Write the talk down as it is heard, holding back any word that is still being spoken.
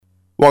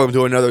Welcome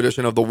to another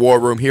edition of The War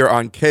Room here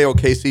on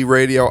KOKC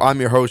Radio. I'm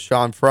your host,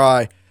 Sean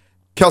Fry.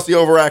 Kelsey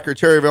Overacker,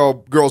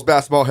 Cherryvale girls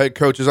basketball head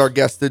coach, is our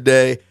guest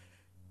today.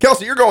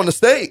 Kelsey, you're going to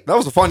state. That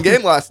was a fun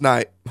game last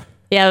night.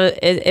 Yeah,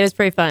 it was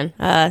pretty fun.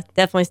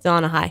 Definitely still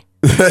on a high.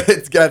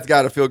 It's got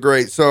to feel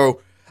great.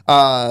 So,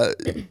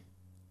 Cherryvale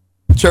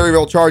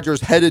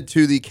Chargers headed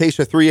to the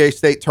KSHSAA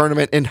state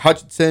tournament in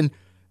Hutchinson.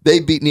 They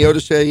beat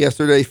Neodesha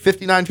yesterday,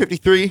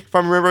 59-53, if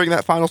I'm remembering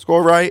that final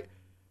score right.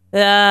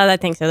 I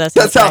think so. That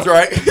sounds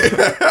right.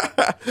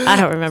 I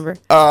don't remember.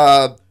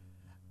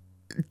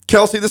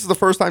 Kelsey, this is the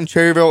first time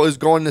Cherryvale is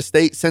going to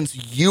state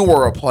since you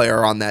were a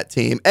player on that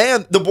team.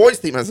 And the boys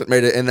team hasn't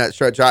made it in that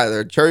stretch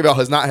either. Cherryvale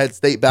has not had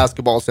state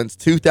basketball since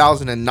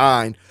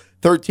 2009,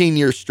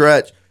 13-year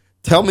stretch.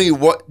 Tell me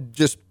what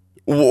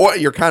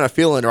you're kind of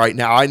feeling right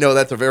now. I know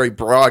that's a very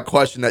broad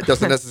question that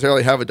doesn't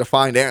necessarily have a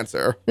defined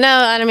answer. No,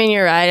 I mean,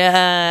 you're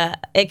right.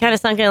 It kind of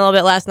sunk in a little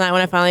bit last night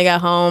when I finally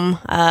got home.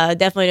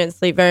 Definitely didn't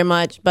sleep very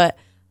much, but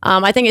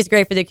I think it's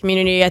great for the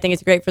community. I think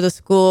it's great for the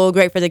school,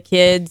 great for the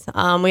kids.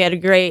 We had a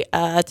great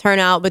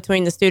turnout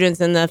between the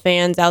students and the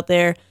fans out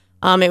there.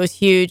 It was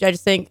huge. I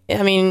just think,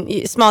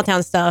 small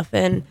town stuff,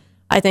 and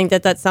I think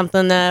that that's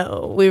something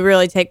that we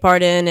really take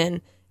part in,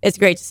 and it's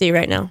great to see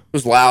right now. It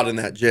was loud in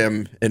that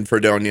gym in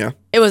Fredonia.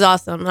 It was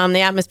awesome.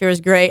 The atmosphere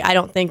was great. I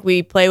don't think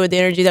we play with the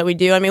energy that we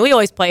do. I mean, we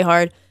always play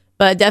hard,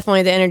 but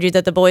definitely the energy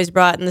that the boys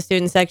brought in the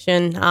student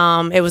section,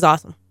 it was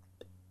awesome.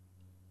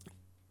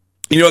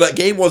 You know, that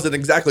game wasn't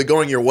exactly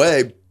going your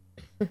way.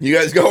 You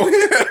guys going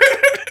into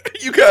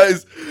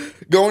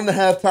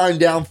halftime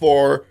down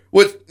 4,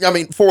 which,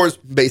 4 is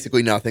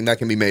basically nothing. That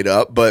can be made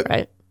up. But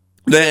right.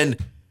 Then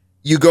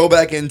you go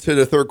back into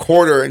the third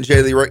quarter, and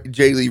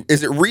Jaylee,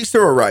 is it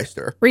Reister or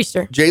Reister?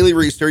 Reister. Jaylee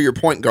Reister, your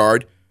point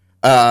guard,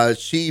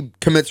 she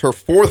commits her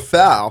 4th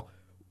foul,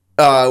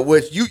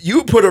 which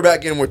you put her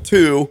back in with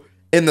 2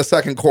 in the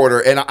second quarter.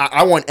 And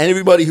I want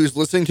anybody who's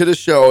listening to the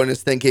show and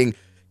is thinking,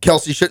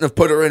 Kelsey shouldn't have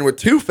put her in with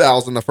 2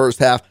 fouls in the first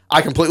half.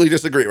 I completely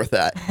disagree with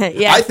that.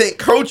 Yeah. I think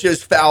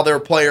coaches foul their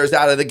players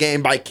out of the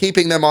game by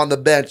keeping them on the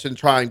bench and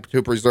trying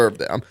to preserve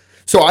them.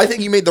 So I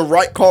think you made the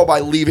right call by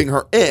leaving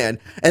her in,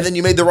 and then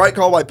you made the right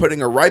call by putting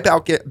her right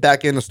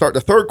back in to start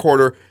the third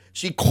quarter.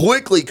 She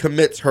quickly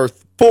commits her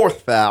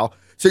 4th foul.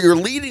 So your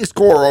leading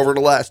scorer over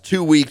the last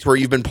 2 weeks where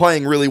you've been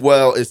playing really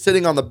well is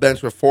sitting on the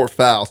bench with 4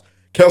 fouls.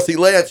 Kelsey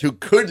Lance, who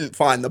couldn't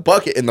find the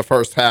bucket in the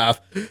first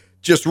half,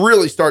 just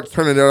really starts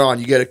turning it on.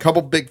 You get a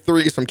couple big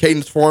threes from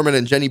Cadence Foreman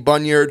and Jenny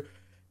Bunyard,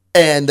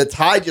 and the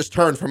tide just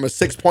turned from a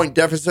 6-point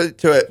deficit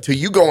to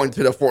you going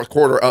to the fourth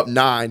quarter up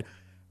 9.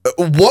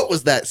 What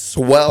was that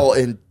swell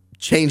and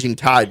changing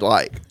tide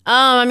like?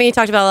 You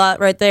talked about a lot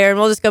right there, and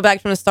we'll just go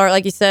back from the start.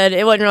 Like you said,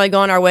 it wasn't really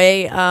going our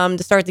way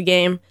to start the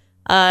game,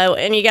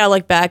 and you got to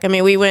look back.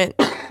 We went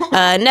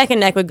neck and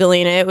neck with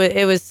Galena.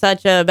 It was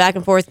such a back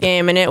and forth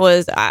game, and it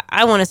was,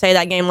 I want to say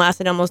that game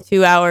lasted almost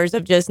 2 hours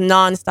of just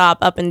nonstop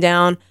up and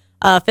down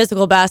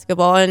physical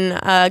basketball.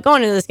 And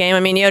going into this game,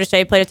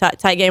 Neodesha played a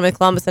tight game with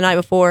Columbus the night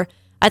before.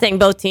 I think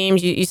both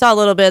teams, you saw a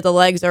little bit of the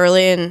legs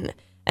early, and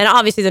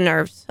obviously the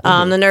nerves.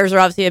 The nerves are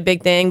obviously a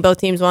big thing. Both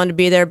teams wanted to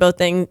be there. Both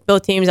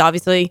teams,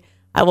 obviously,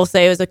 I will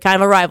say, it was a kind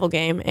of a rival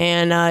game,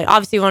 and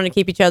obviously wanted to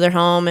keep each other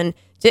home, and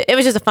it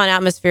was just a fun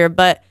atmosphere.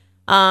 But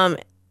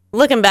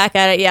looking back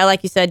at it, yeah,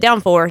 like you said,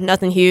 down 4,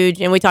 nothing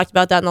huge, and we talked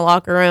about that in the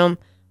locker room.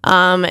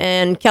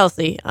 And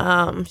Kelsey,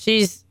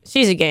 she's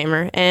a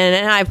gamer,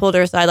 and I pulled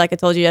her aside like I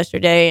told you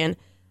yesterday, and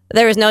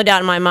there was no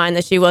doubt in my mind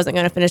that she wasn't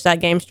going to finish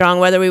that game strong,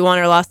 whether we won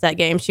or lost that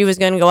game. She was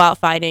going to go out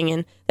fighting,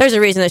 and there's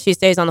a reason that she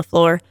stays on the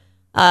floor.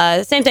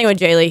 Same thing with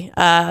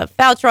Jaylee.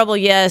 Foul trouble,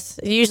 yes.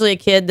 Usually a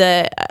kid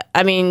that,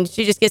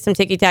 she just gets some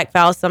ticky-tack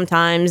fouls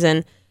sometimes,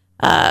 and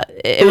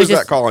Who was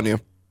that calling you?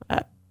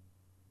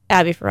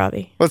 Abby for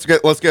Robbie. Let's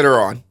get her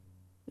on.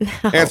 No.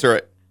 Answer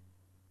it.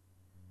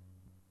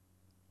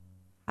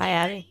 Hi,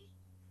 Abby.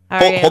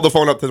 Hold the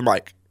phone up to the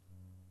mic.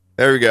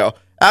 There we go.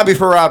 Abby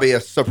Farabi, a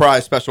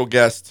surprise special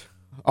guest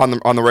on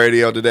the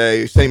radio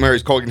today. St.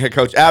 Mary's Colgan head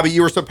coach. Abby,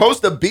 you were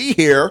supposed to be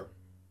here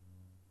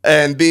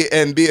and be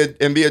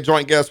a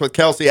joint guest with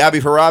Kelsey. Abby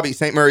Farabi,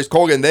 St. Mary's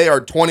Colgan. They are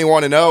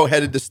 21-0,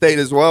 headed to state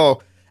as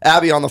well.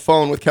 Abby on the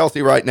phone with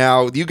Kelsey right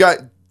now. You got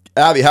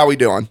Abby. How we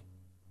doing?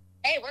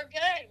 Hey, we're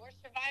good. We're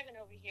surviving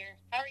over here.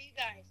 How are you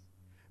guys?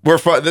 We're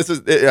fun. This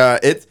is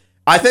it's.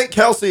 I think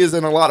Kelsey is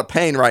in a lot of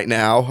pain right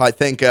now. I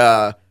think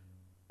Kelsey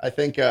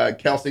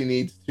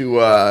needs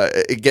to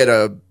get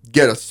a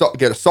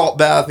salt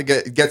bath,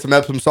 get some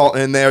Epsom salt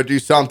in there, do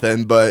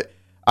something. But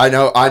I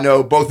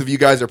know both of you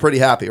guys are pretty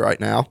happy right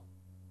now.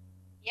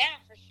 Yeah,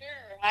 for sure.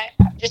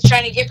 I'm just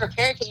trying to get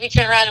prepared because we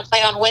turn around and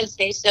play on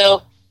Wednesday,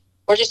 so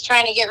we're just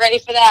trying to get ready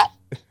for that.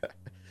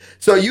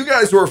 So you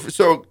guys were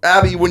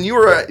Abby, when you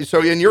were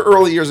in your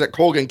early years at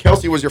Colgan,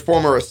 Kelsey was your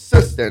former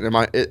assistant.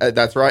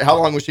 That's right? How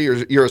long was she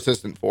your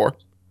assistant for? It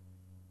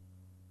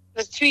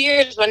was 2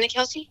 years, wasn't it,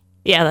 Kelsey?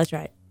 Yeah, that's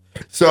right.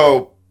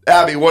 So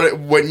Abby,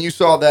 when you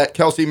saw that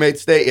Kelsey made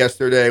state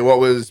yesterday, what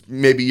was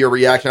maybe your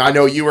reaction? I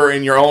know you were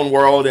in your own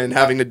world and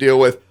having to deal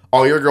with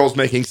all your girls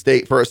making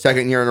state for a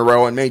second year in a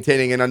row and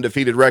maintaining an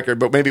undefeated record.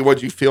 But maybe what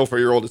did you feel for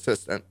your old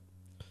assistant?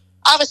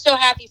 I was so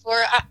happy for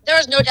her. There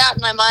was no doubt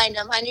in my mind.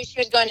 I knew she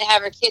was going to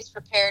have her kids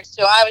prepared,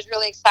 so I was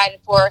really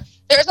excited for her.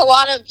 There's a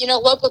lot of,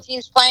 local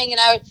teams playing,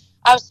 and I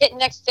was sitting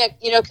next to,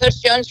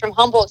 Coach Jones from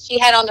Humboldt. She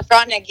had on the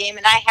Frontenac game,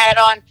 and I had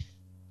on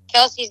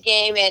Kelsey's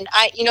game. And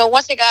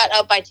once it got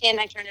up by 10,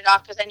 I turned it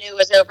off because I knew it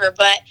was over.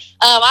 But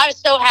I was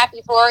so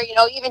happy for her,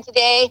 even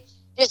today,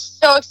 just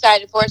so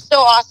excited for her. It's so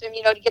awesome,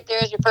 to get there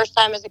as your first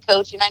time as a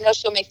coach, and I know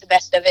she'll make the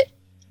best of it.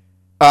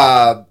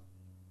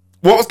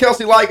 What was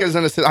Kelsey like as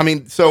an assistant? I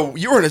mean, so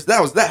you were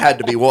that had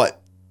to be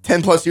what,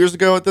 10 plus years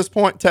ago at this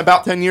point?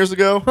 About 10 years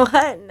ago?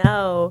 What?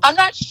 No. I'm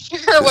not sure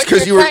what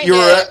because you were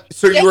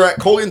at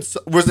Colgan.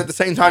 Was it the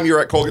same time you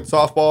were at Colgan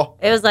softball?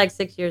 It was like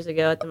 6 years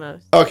ago at the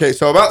most. Okay,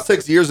 so about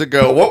 6 years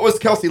ago, what was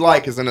Kelsey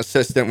like as an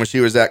assistant when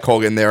she was at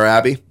Colgan there,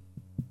 Abby?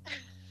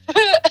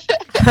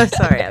 I'm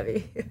sorry,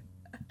 Abby.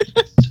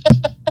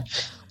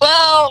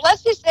 Well,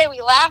 let's just say we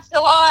laughed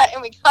a lot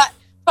and we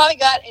probably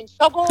got in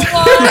trouble a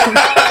lot.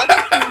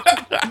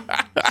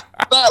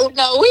 But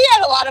no, we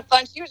had a lot of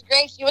fun. She was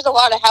great. She was a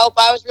lot of help.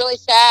 I was really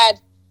sad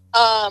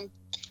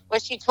when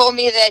she told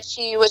me that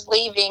she was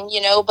leaving,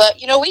 but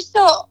we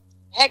still,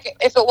 heck,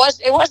 if it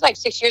was like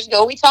 6 years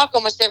ago, we talk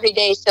almost every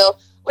day. So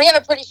we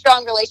have a pretty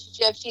strong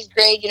relationship. She's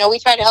great. We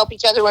try to help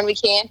each other when we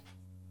can.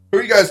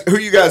 Who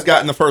you guys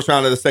got in the first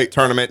round of the state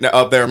tournament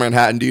up there in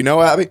Manhattan? Do you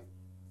know, Abby?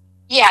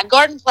 Yeah,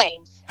 Garden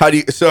Plains.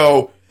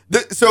 So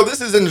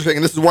this is interesting,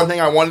 and this is one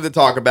thing I wanted to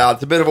talk about.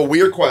 It's a bit of a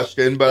weird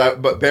question,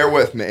 but bear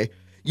with me.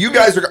 Are you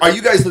guys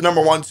the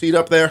number 1 seed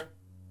up there?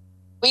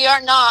 We are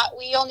not.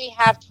 We only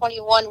have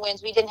 21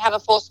 wins. We didn't have a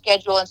full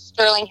schedule, and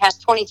Sterling has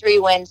 23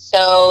 wins,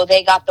 so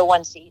they got the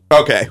 1 seed.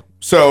 Okay,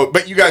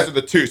 but you guys are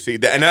the 2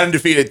 seed, an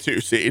undefeated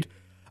 2 seed.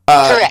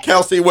 Correct.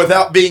 Kelsey,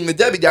 without being the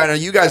Debbie Downer,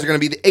 you guys are going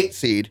to be the 8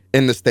 seed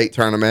in the state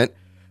tournament.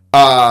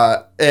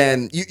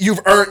 And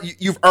you've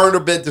earned a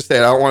bid to stay.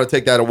 I don't want to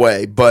take that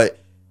away, but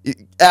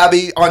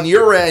Abby, on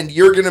your end,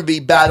 you're going to be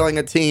battling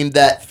a team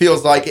that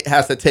feels like it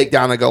has to take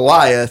down a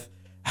Goliath.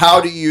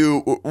 From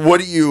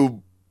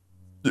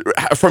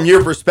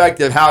your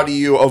perspective, how do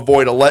you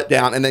avoid a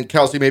letdown? And then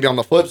Kelsey, maybe on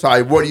the flip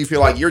side, what do you feel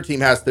like your team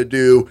has to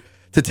do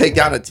to take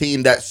down a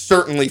team that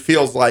certainly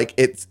feels like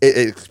it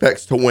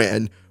expects to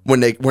win when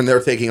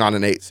they're taking on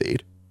an 8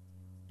 seed?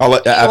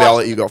 Abby, I'll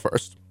let you go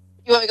first.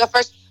 You want me to go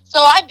first? So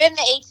I've been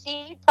the 8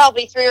 seed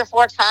probably 3 or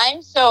 4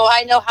 times, so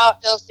I know how it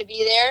feels to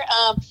be there.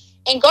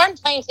 And Garden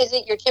Plains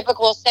isn't your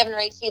typical 7 or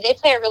 8 seed. They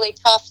play a really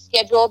tough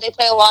schedule. They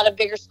play a lot of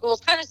bigger schools,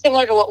 kind of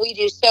similar to what we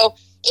do. So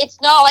it's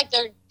not like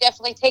they're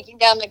definitely taking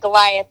down the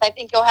Goliath. I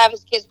think he'll have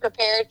his kids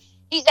prepared.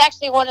 He's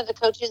actually one of the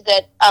coaches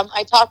that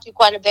I talk to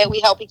quite a bit. We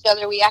help each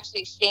other. We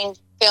actually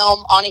exchanged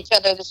film on each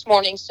other this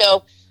morning.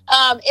 So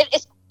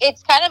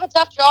it's kind of a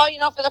tough draw,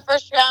 for the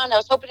first round. I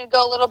was hoping to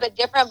go a little bit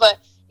different, but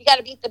you got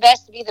to beat the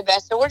best to be the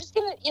best. So we're just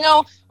gonna,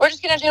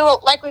 do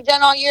like we've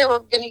done all year.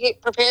 We're gonna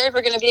get prepared.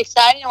 We're gonna be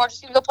excited, and we're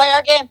just gonna go play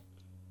our game.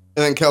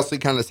 And then Kelsey,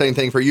 kind of the same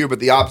thing for you, but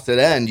the opposite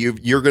end.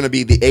 You're going to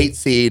be the 8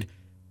 seed,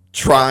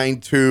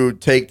 trying to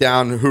take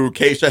down who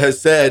Keisha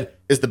has said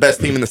is the best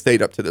team in the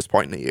state up to this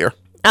point in the year.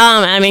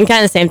 Kind of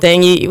the same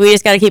thing. We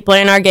just got to keep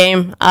playing our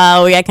game. We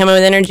got to come in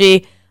with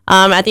energy.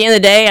 At the end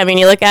of the day,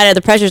 you look at it,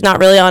 the pressure's not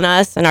really on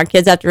us, and our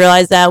kids have to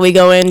realize that. We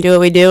go in, do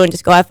what we do, and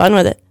just go have fun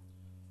with it.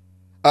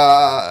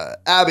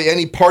 Abby,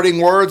 any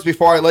parting words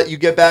before I let you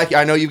get back?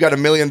 I know you've got a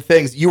million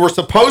things. You were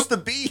supposed to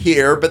be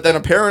here, but then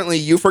apparently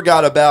you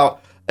forgot about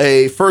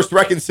a first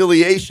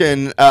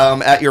reconciliation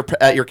at your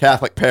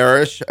Catholic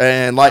parish,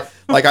 and like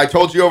I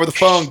told you over the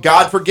phone,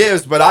 God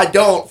forgives, but I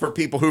don't for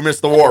people who miss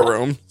the war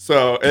room.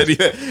 So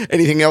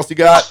anything else you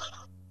got?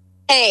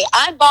 Hey,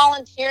 I'm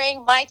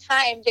volunteering my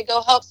time to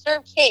go help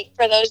serve cake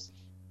for those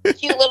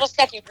cute little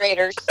second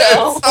graders.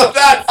 So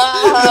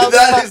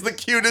that is the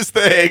cutest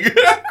thing.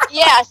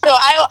 Yeah, so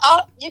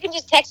I'll you can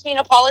just text me an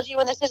apology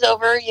when this is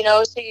over,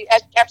 so you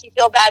after you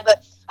feel bad.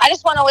 But I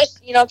just want to wish,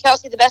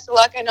 Kelsey the best of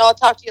luck. I know I'll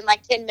talk to you in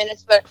like 10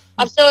 minutes, but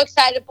I'm so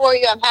excited for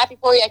you. I'm happy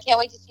for you. I can't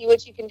wait to see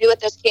what you can do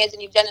with those kids,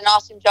 and you've done an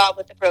awesome job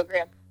with the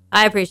program.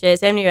 I appreciate it.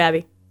 Same to you,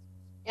 Abby.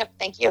 Yep,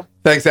 thank you.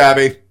 Thanks,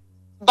 Abby.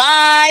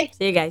 Bye.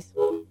 See you guys.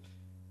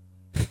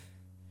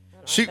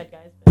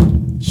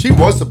 She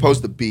was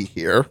supposed to be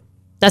here.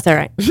 That's all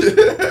right.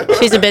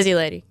 She's a busy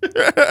lady.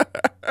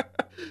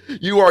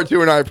 You are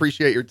too, and I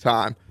appreciate your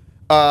time.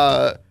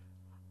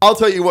 I'll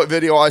tell you what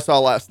video I saw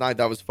last night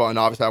that was fun.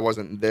 Obviously, I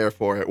wasn't there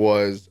for it.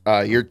 Was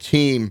your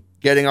team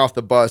getting off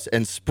the bus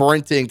and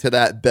sprinting to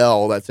that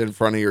bell that's in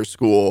front of your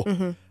school.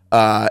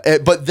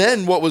 Mm-hmm. But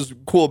then what was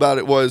cool about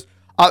it was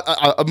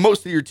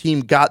most of your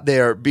team got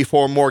there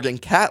before Morgan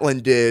Catlin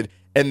did,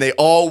 and they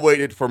all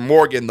waited for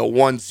Morgan, the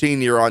one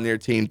senior on your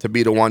team, to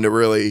be the one to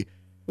really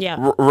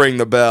ring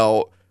the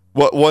bell.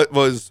 What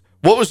was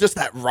just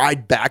that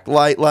ride back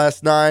light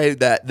last night?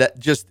 That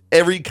just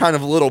every kind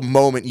of little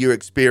moment you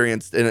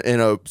experienced in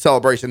a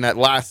celebration that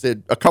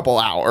lasted a couple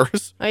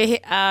hours.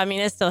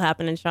 It's still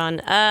happening, Sean.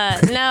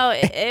 No,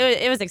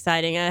 it was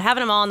exciting.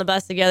 Having them all on the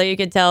bus together, you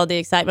could tell the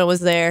excitement was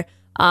there.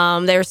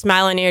 They were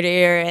smiling ear to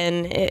ear,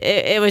 and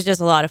it was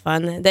just a lot of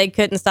fun. They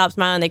couldn't stop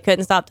smiling. They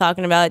couldn't stop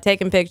talking about it,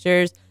 taking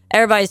pictures.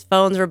 Everybody's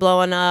phones were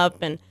blowing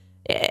up, and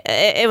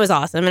it was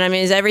awesome. And I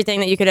mean, it's everything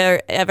that you could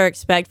ever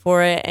expect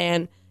for it.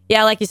 And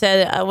yeah, like you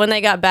said, when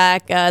they got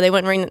back, they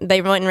went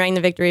and rang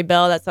the victory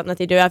bell. That's something that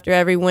they do after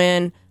every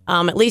win,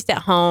 at least at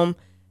home.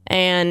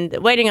 And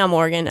waiting on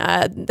Morgan,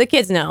 the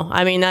kids know.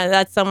 I mean,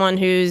 that's someone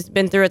who's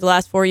been through it the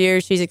last 4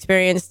 years. She's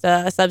experienced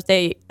a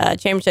sub-state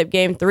championship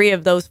game, 3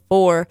 of those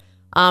 4.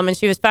 And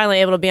she was finally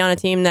able to be on a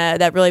team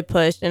that really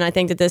pushed. And I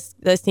think that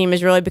this team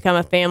has really become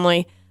a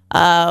family.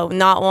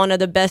 Not one of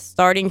the best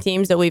starting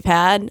teams that we've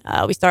had.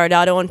 We started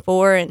out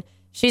 0-4, and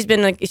she's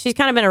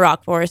kind of been a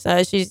rock for us.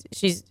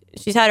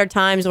 She's had her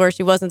times where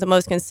she wasn't the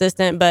most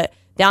consistent, but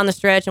down the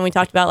stretch, and we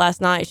talked about last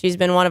night, she's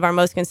been one of our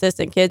most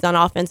consistent kids on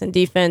offense and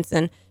defense,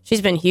 and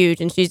she's been huge,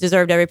 and she's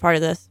deserved every part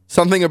of this.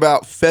 Something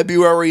about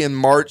February and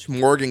March,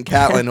 Morgan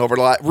Catlin over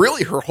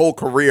really her whole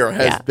career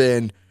has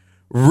been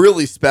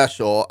really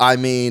special. I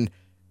mean,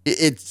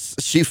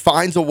 she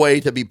finds a way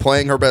to be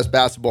playing her best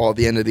basketball at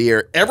the end of the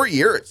year every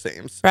year, it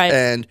seems. Right.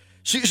 And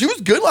she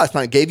was good last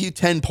night. Gave you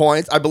 10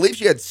 points. I believe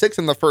she had 6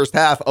 in the first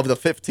half of the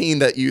 15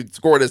 that you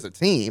scored as a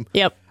team.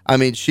 Yep. I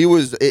mean,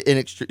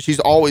 she's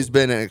always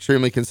been an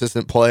extremely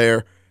consistent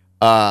player.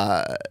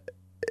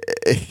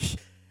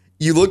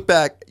 You look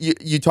back,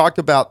 you talked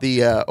about the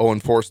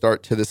 0-4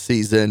 start to the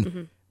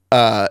season.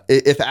 Mm-hmm.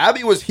 If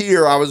Abby was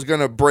here, I was going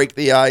to break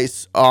the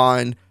ice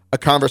on a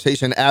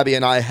conversation Abby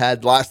and I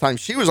had last time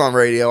she was on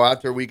radio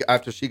after we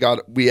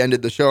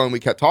ended the show and we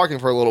kept talking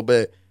for a little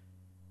bit.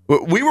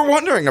 We were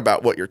wondering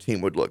about what your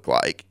team would look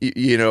like.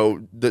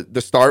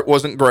 The start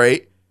wasn't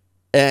great.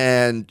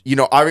 And,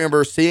 I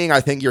remember seeing,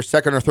 I think, your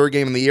second or third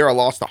game in the year, I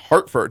lost to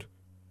Hartford.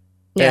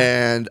 Yeah.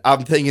 And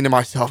I'm thinking to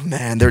myself,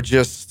 man, they're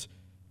just...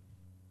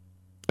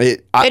 I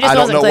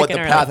don't know what the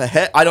path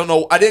ahead... I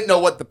didn't know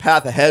what the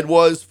path ahead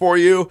was for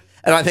you.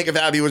 And I think if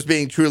Abby was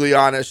being truly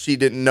honest, she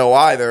didn't know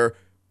either.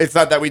 It's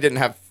not that we didn't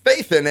have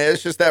faith in it.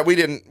 It's just that we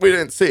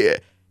didn't see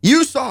it.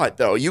 You saw it,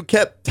 though. You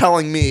kept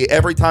telling me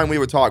every time we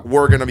would talk,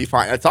 we're going to be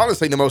fine. It's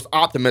honestly the most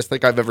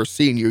optimistic I've ever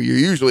seen you. You're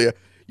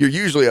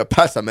usually a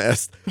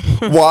pessimist.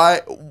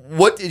 Why?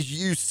 What did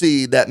you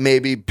see that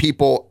maybe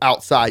people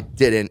outside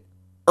didn't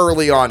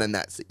early on in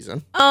that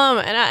season?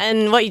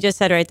 And what you just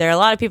said right there, a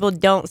lot of people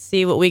don't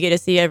see what we get to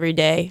see every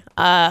day.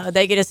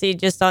 They get to see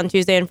just on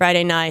Tuesday and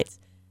Friday nights.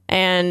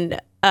 And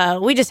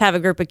we just have a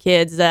group of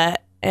kids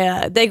that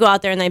they go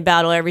out there and they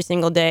battle every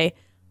single day.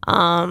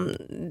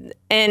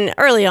 And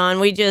early on,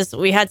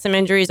 we had some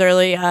injuries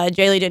early.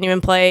 Jaylee didn't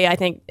even play, I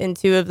think, in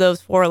 2 of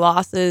those 4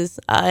 losses.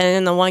 And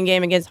in the one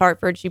game against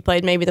Hartford, she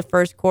played maybe the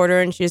first quarter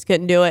and she just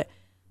couldn't do it.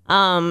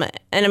 And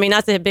I mean,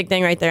 that's a big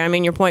thing right there. I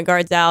mean, your point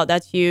guard's out.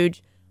 That's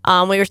huge.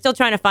 We were still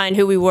trying to find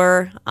who we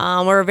were.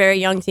 We're a very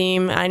young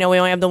team. I know we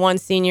only have the 1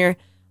 senior.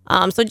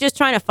 So just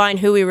trying to find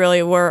who we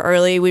really were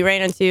early. We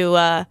ran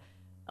into,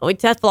 we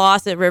tough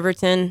loss at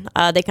Riverton.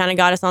 They kind of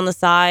got us on the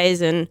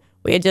size, and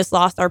we had just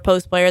lost our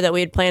post player that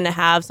we had planned to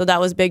have, so that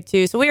was big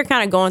too. So we were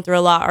kind of going through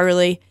a lot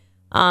early.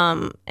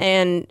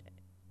 And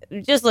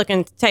just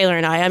looking, Taylor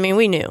and I mean,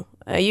 we knew.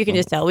 You can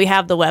just tell. We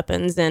have the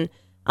weapons, and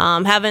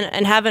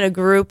having a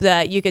group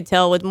that you could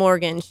tell with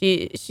Morgan,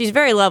 she's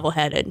very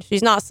level-headed.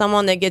 She's not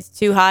someone that gets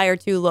too high or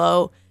too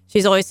low.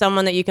 She's always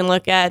someone that you can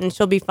look at, and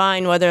she'll be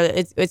fine whether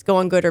it's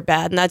going good or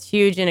bad, and that's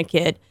huge in a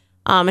kid.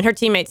 And her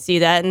teammates see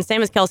that, and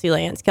same as Kelsey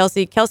Lance.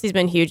 Kelsey's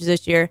been huge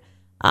this year.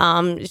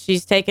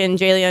 She's taken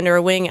Jaylee under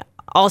her wing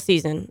all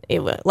season,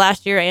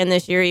 last year and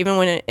this year. Even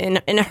when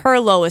in her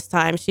lowest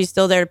time, she's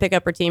still there to pick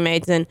up her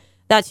teammates, and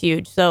that's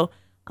huge. So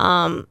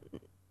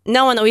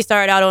knowing that we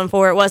started out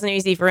 0-4, it wasn't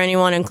easy for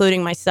anyone,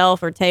 including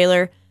myself or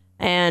Taylor.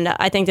 And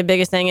I think the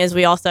biggest thing is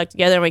we all stuck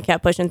together and we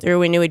kept pushing through.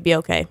 We knew we'd be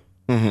okay.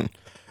 Mm-hmm.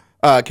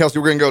 Kelsey,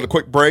 we're going to go to a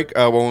quick break.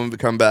 When we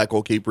come back,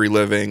 we'll keep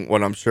reliving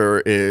what I'm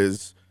sure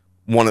is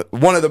one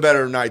of the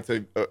better nights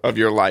of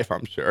your life,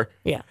 I'm sure.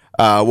 Yeah.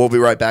 We'll be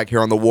right back here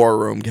on the War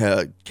Room.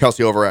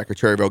 Kelsey Overacker,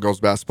 Cherryvale girls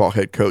basketball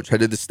head coach,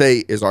 headed to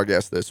state, is our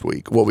guest this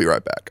week. We'll be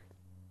right back.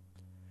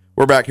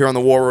 We're back here on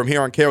the War Room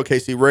here on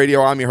KOKC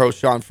Radio. I'm your host,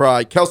 Sean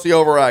Fry. Kelsey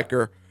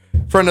Overacker,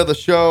 friend of the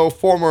show,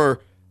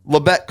 former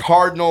Labette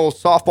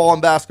Cardinals softball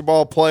and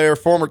basketball player,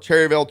 former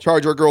Cherryvale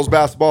Charger girls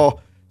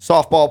basketball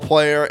softball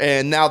player,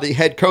 and now the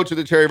head coach of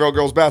the Cherryvale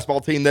girls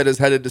basketball team that is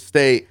headed to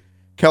state.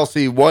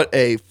 Kelsey, what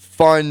a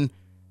fun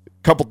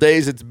couple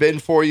days it's been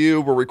for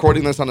you. We're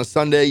recording this on a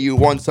Sunday. You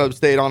won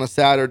sub-state on a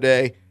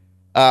Saturday.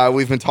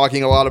 We've been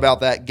talking a lot about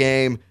that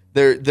game.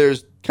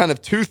 There's kind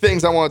of 2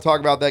 things I want to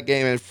talk about that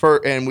game,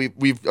 and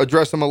we've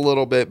addressed them a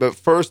little bit. But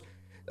first,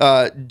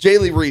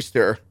 Jaylee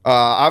Reister.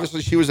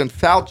 Obviously, she was in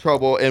foul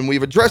trouble, and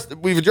we've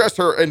addressed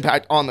her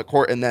impact on the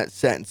court in that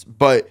sense.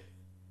 But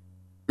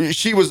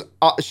she was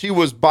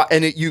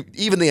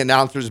even the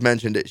announcers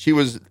mentioned it. She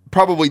was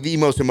probably the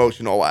most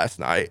emotional last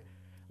night.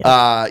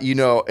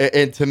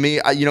 And to me,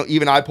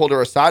 even I pulled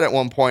her aside at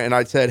one point and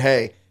I said,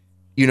 hey,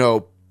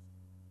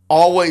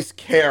 always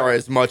care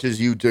as much as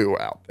you do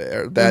out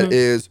there. That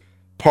is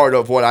part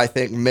of what I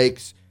think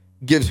makes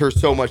gives her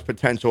so much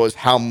potential is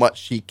how much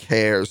she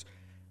cares.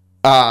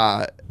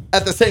 At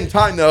the same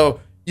time, though,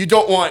 you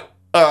don't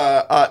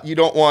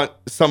want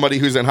somebody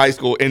who's in high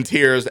school in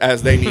tears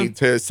as they need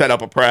to set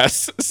up a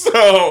press.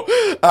 So,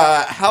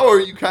 how are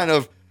you kind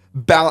of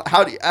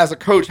as a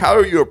coach, how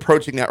are you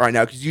approaching that right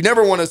now? Because you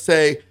never want to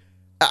say.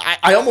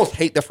 I almost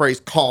hate the phrase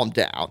 "calm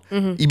down"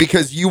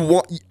 because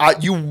you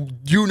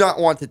do not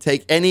want to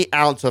take any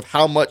ounce of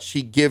how much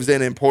she gives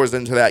in and pours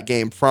into that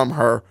game from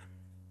her.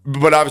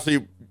 But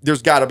obviously,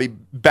 there's got to be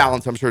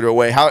balance, I'm sure, to a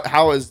way.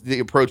 How has the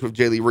approach with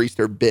Jaylee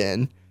Reister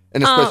been,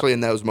 and especially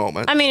in those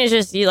moments? I mean, it's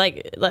just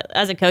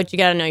as a coach, you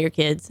got to know your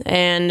kids,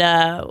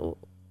 and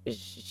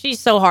she's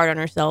so hard on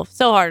herself.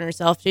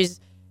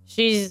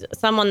 She's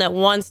someone that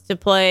wants to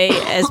play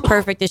as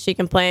perfect as she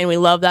can play, and we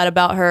love that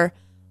about her.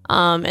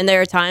 And there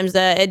are times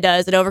that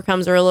it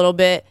overcomes her a little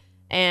bit.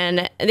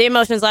 And the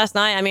emotions last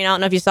night, I mean, I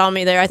don't know if you saw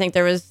me there. I think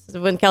there was,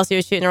 when Kelsey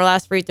was shooting her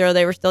last free throw,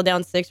 they were still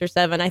down 6 or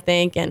 7, I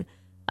think. And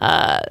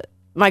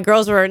my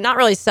girls were not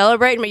really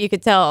celebrating, but you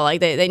could tell, like,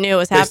 they knew it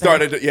was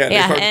happening.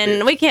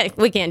 And we can't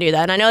do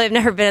that. And I know they've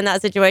never been in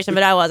that situation,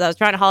 but I was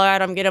trying to holler at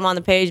them, get them on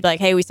the page, like,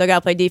 hey, we still got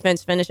to play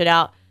defense, finish it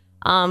out.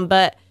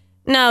 But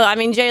no, I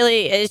mean,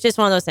 Jaylee, it's just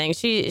one of those things.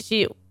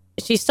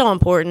 She's so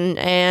important,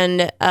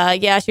 and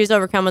she was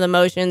overcome with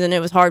emotions, and it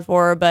was hard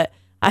for her. But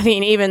I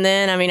mean, even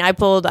then, I mean, I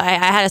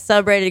had a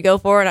sub ready to go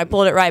for her, and I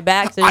pulled it right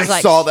back. So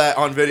I saw that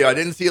on video. I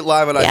didn't see it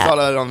live, but I saw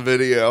that on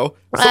video.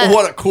 So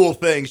what a cool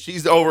thing!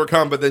 She's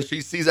overcome, but then she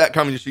sees that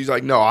coming, and she's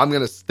like, "No, I'm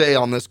gonna stay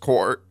on this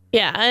court."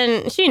 Yeah,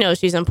 and she knows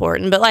she's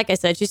important, but like I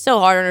said, she's so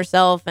hard on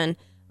herself, and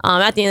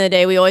at the end of the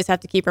day, we always have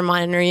to keep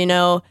reminding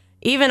her,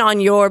 even on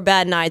your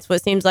bad nights,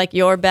 what seems like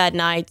your bad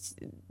nights,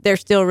 they're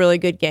still really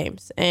good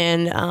games.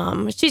 And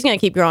she's going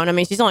to keep growing. I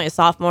mean, she's only a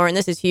sophomore, and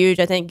this is huge.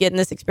 I think getting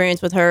this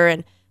experience with her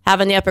and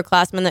having the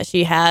upperclassmen that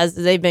she has,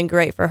 they've been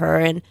great for her.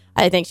 And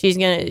I think she's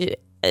going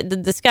to,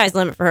 the sky's the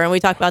limit for her. And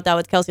we talk about that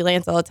with Kelsey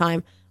Lance all the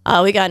time.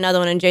 We got another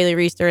one in Jaylee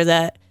Reister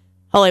that,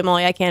 holy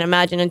moly, I can't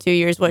imagine in 2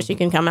 years what she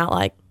can come out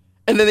like.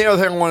 And then the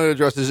other thing I wanted to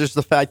address is just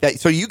the fact that,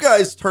 so you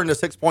guys turned a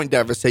 6-point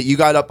deficit. You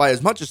got up by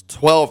as much as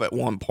 12 at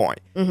one point.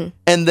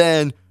 And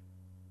then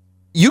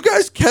you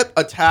guys kept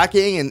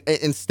attacking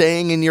and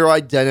staying in your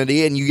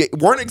identity, and you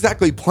weren't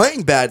exactly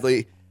playing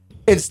badly,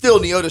 and still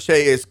Neodesha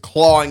is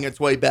clawing its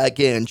way back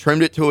in,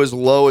 trimmed it to as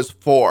low as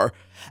 4.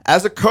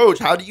 As a coach,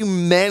 how do you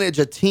manage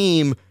a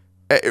team?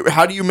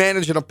 How do you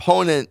manage an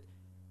opponent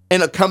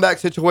in a comeback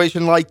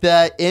situation like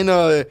that, in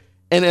a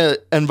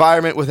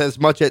environment with as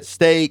much at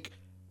stake,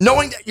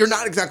 knowing that you're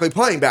not exactly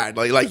playing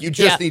badly? Like, you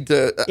just need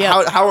to,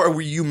 how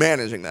are you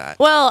managing that?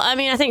 Well, I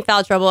mean, I think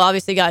foul trouble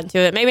obviously got into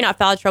it. Maybe not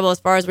foul trouble as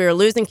far as we were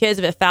losing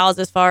kids, but fouls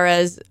as far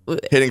as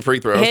hitting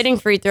free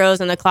throws,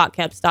 and the clock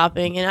kept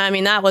stopping. And I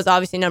mean, that was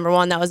obviously number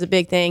one. That was a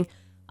big thing.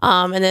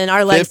 And then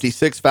our legs,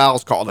 56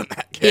 fouls called in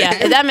that game.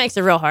 Yeah, that makes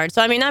it real hard.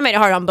 So, I mean, that made it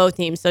hard on both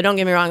teams. So don't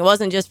get me wrong. It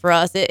wasn't just for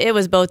us. It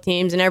was both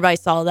teams, and everybody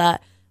saw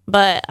that.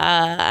 But,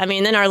 I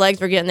mean, then our legs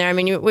were getting there. I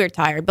mean, we were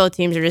tired. Both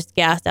teams are just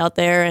gassed out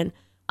there. And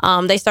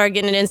they started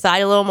getting it inside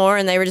a little more,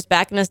 and they were just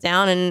backing us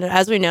down. And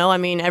as we know, I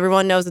mean,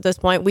 everyone knows at this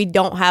point, we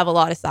don't have a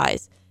lot of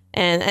size.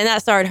 And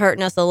that started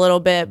hurting us a little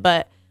bit.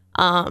 But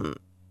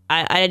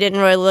I didn't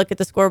really look at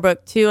the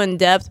scorebook too in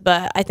depth.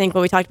 But I think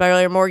what we talked about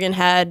earlier, Morgan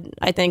had,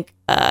 I think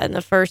in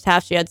the first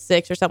half, she had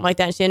 6 or something like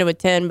that, and she ended with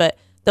 10. But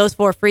those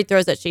 4 free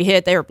throws that she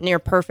hit, they were near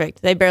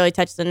perfect. They barely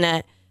touched the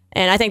net.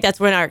 And I think that's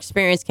when our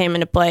experience came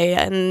into play.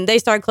 And they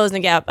started closing the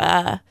gap.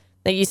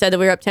 Like you said, that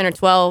we were up 10 or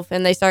 12,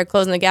 and they started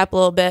closing the gap a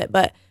little bit.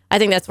 But I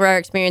think that's where our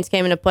experience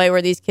came into play,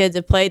 where these kids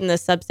have played in the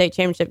sub-state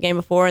championship game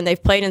before, and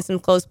they've played in some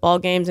close ball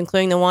games,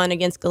 including the one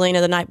against Galena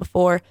the night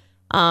before.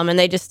 And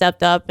they just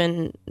stepped up,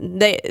 and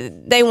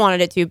they wanted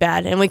it too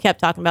bad. And we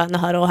kept talking about in the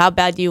huddle, how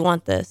bad do you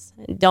want this?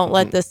 Don't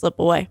let this slip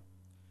away.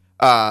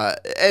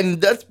 And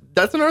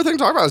that's another thing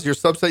to talk about is your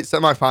sub-state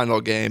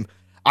semifinal game.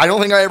 I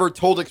don't think I ever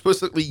told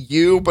explicitly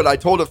you, but I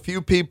told a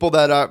few people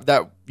that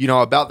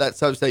about that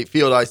sub-state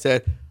field. I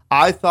said,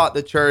 I thought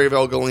the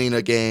Cherryvale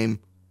Galena game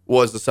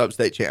was the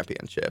sub-state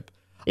championship.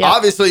 Yeah.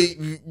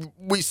 Obviously,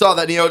 we saw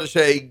that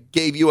Neodesha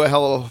gave you a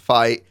hell of a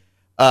fight,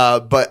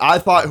 but I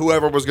thought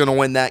whoever was going to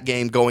win that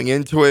game going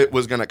into it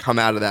was going to come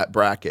out of that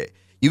bracket.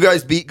 You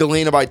guys beat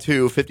Galena by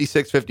 2,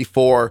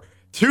 56-54.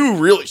 2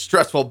 really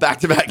stressful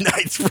back-to-back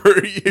nights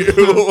for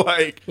you.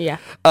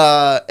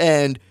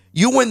 And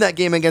you win that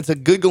game against a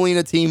good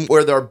Galena team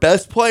where their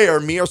best player,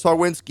 Mia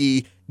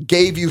Sarwinski,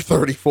 gave you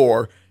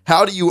 34.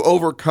 How do you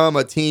overcome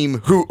a team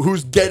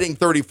who's getting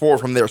 34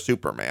 from their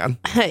Superman?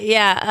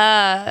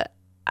 The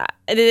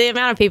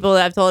amount of people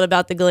that I've told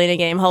about the Galena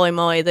game, holy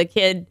moly, the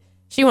kid,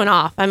 she went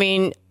off. I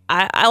mean,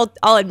 I'll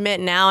admit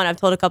now, and I've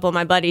told a couple of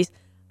my buddies,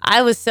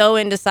 I was so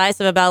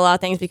indecisive about a lot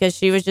of things because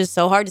she was just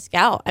so hard to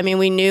scout. I mean,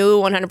 we knew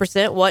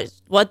 100%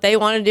 what they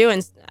wanted to do,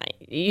 and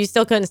you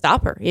still couldn't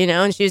stop her,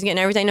 and she was getting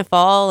everything to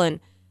fall, and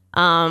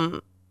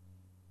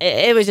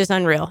it was just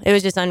unreal. It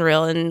was just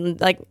unreal. And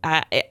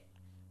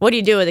what do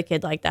you do with a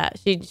kid like that?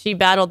 She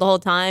battled the whole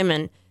time,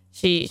 and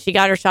she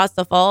got her shots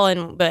to fall,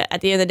 but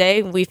at the end of the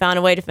day, we found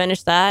a way to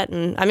finish that.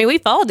 And I mean, we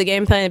followed the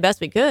game plan the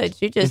best we could.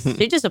 She's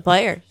just a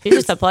player. She's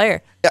just a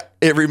player. Yeah,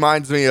 it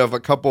reminds me of a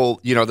couple.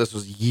 This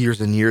was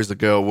years and years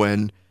ago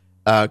when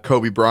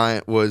Kobe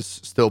Bryant was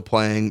still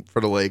playing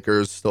for the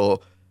Lakers.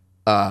 Still,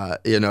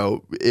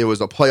 it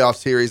was a playoff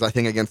series, I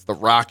think, against the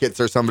Rockets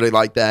or somebody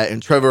like that.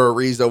 And Trevor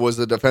Ariza was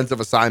the defensive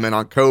assignment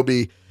on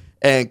Kobe,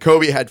 and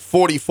Kobe had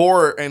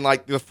 44 in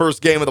like the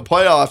first game of the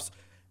playoffs.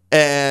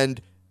 And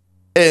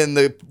in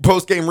the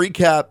post-game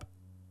recap,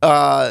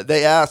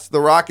 they asked the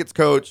Rockets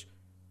coach,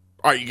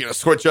 are you going to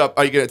switch up?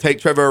 Are you going to take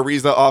Trevor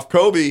Ariza off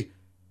Kobe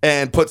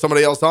and put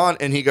somebody else on?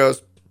 And he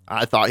goes,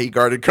 I thought he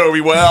guarded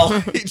Kobe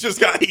well. he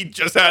just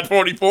had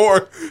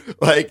 44.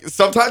 Like,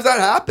 sometimes that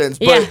happens.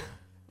 But, yeah.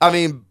 I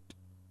mean,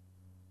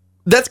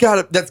 that's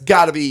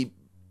gotta be,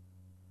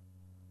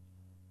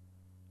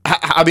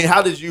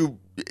 how did you,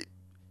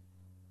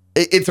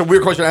 it's a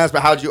weird question to ask,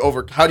 but how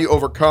do you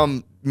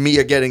overcome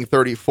Mia getting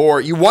 34?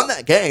 You won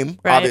that game,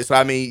 right. Obviously.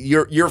 I mean,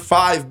 your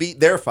 5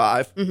 beat their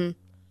 5. Mm-hmm.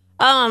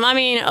 I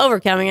mean,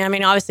 overcoming. I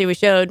mean, obviously we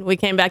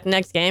came back the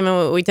next game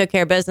and we took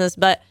care of business,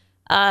 but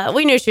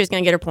we knew she was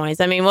going to get her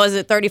points. I mean, was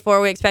it 34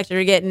 we expected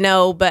her to get?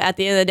 No, but at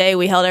the end of the day,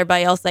 we held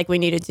everybody else like we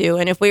needed to.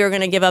 And if we were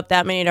going to give up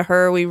that many to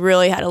her, we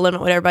really had to limit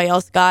what everybody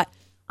else got.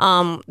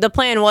 The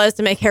plan was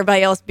to make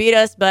everybody else beat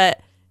us, but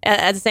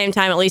at the same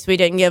time, at least we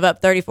didn't give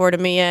up 34 to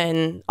Mia,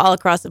 and all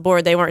across the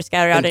board, they weren't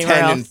scattered out anywhere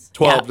 10 else. and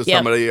 12 to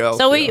somebody else.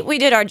 So we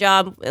did our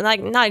job,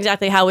 like not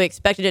exactly how we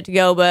expected it to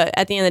go, but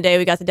at the end of the day,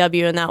 we got the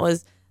W, and that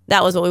was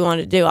what we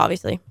wanted to do,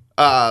 obviously.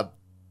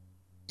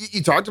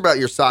 You talked about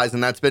your size,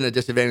 and that's been a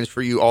disadvantage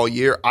for you all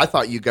year. I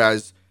thought you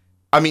guys,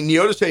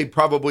 Neodesha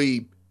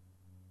probably,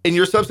 in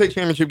your sub-state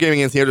championship game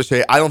against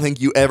Neodesha, I don't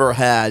think you ever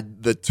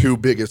had the 2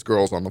 biggest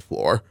girls on the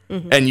floor.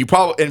 Mm-hmm.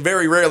 And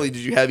very rarely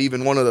did you have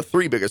even one of the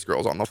 3 biggest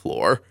girls on the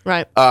floor.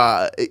 Right.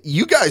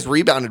 You guys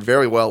rebounded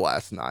very well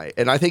last night,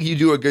 and I think you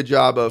do a good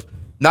job of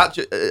not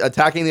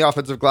attacking the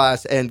offensive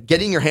glass and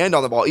getting your hand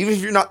on the ball. Even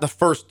if you're not the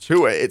first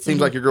to it, it seems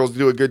mm-hmm. like your girls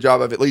do a good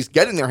job of at least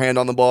getting their hand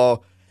on the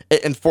ball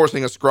and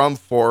forcing a scrum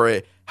for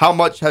it. How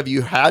much have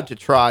you had to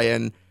try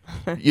and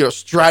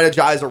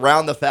strategize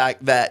around the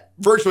fact that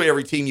virtually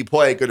every team you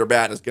play, good or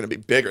bad, is going to be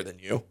bigger than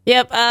you?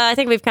 Yep, I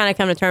think we've kind of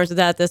come to terms with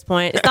that at this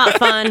point. It's not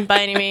fun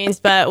by any means,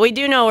 but we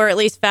do know we're at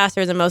least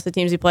faster than most of the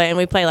teams we play, and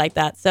we play like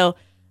that. So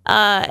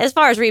as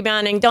far as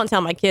rebounding, don't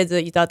tell my kids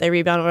that you thought they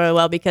rebounded really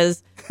well,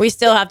 because we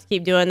still have to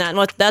keep doing that.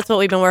 And that's what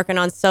we've been working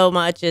on so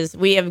much, is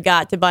we have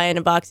got to buy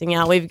into boxing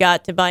out. We've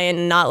got to buy in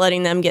and not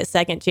letting them get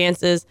second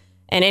chances.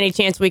 And any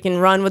chance we can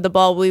run with the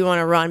ball, we want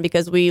to run,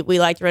 because we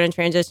like to run in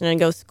transition and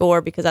go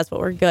score, because that's what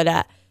we're good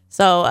at.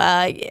 So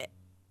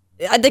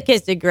the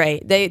kids did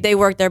great. They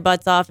worked their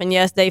butts off, and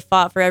yes, they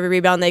fought for every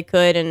rebound they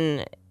could,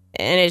 and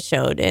it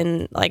showed.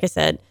 And like I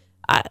said,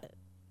 I'm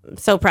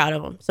so proud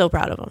of them. So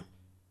proud of them.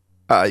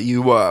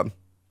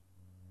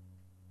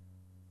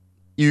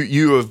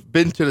 You have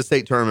been to the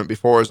state tournament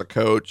before as a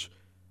coach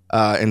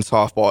in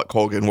softball at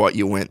Colgan. What,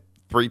 you went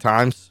 3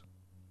 times?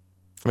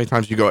 How many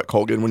times did you go at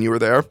Colgan when you were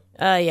there?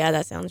 Yeah,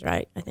 that sounds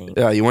right, I think.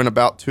 Yeah, you went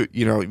about 2.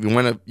 You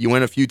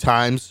went a few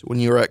times when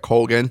you were at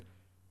Colgan.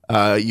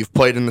 You've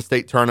played in the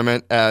state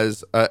tournament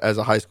as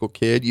a high school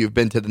kid. You've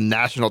been to the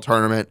national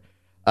tournament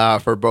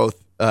for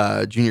both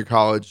junior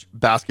college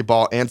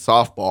basketball and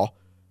softball.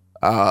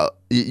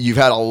 You've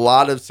had a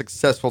lot of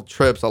successful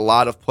trips, a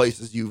lot of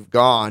places you've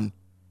gone.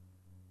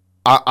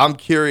 I'm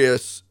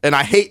curious, and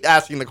I hate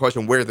asking the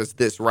question, where does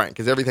this rank?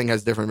 Because everything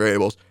has different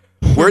variables.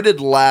 Where did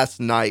last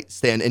night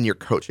stand in your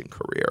coaching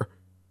career?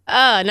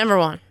 Number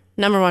one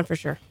for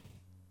sure.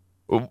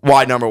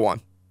 Why number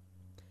 1?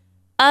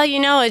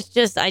 It's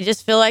just, I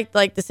just feel like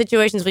the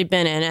situations we've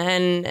been in,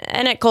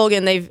 and at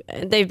Colgan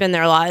they've been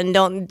there a lot, and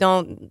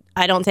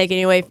I don't take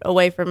any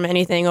away from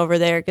anything over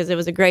there, because it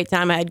was a great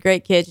time. I had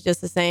great kids,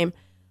 just the same.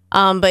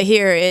 But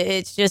here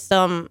it's just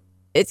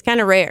it's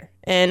kind of rare,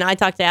 and I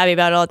talk to Abby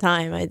about it all the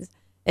time.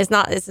 It's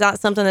not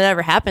something that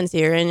ever happens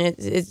here, and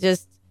it's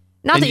just.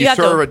 Not and that you have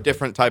serve to, a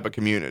different type of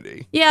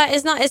community. Yeah,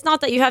 it's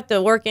not that you have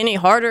to work any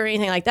harder or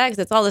anything like that, because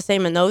it's all the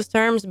same in those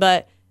terms.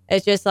 But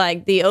it's just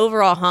like the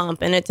overall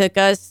hump, and it took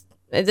us.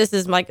 This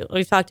is like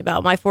we've talked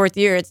about my 4th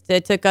year.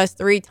 It took us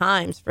 3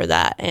 times for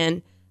that,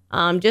 and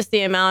just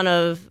the amount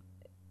of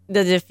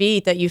the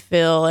defeat that you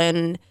feel,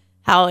 and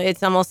how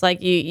it's almost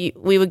like we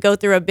would go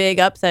through a big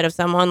upset of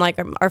someone, like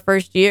our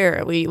first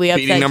year. We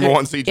beating upset number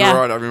 1 seed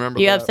Girard. I remember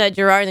you that. upset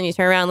Girard, and then you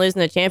turn around losing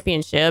the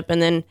championship,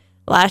 and then.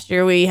 Last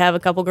year, we have a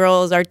couple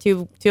girls, our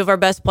two of our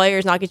best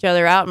players, knock each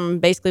other out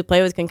and basically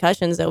play with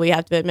concussions that we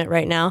have to admit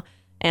right now.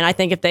 And I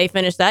think if they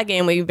finish that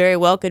game, we very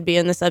well could be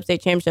in the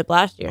sub-state championship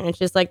last year. And it's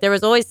just like there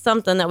was always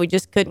something that we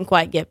just couldn't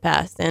quite get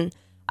past. And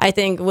I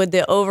think with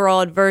the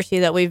overall adversity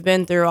that we've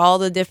been through, all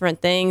the different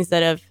things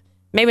that have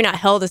maybe not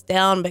held us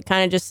down, but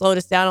kind of just slowed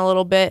us down a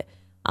little bit,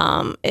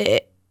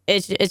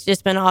 it's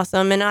just been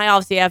awesome. And I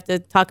obviously have to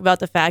talk about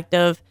the fact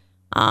of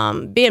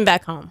being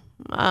back home,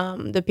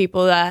 the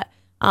people that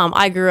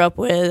I grew up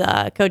with,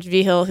 Coach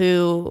Vigil,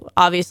 who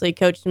obviously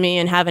coached me,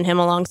 and having him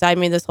alongside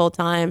me this whole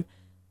time.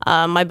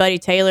 my buddy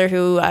Taylor,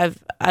 who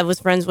I was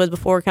friends with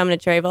before coming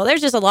to Cherryvale.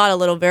 There's just a lot of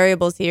little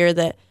variables here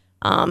that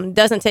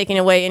doesn't take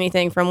away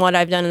anything from what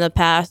I've done in the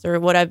past or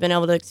what I've been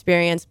able to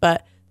experience,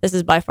 but this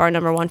is by far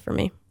number one for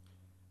me.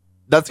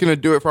 That's going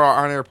to do it for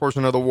our on-air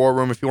portion of the War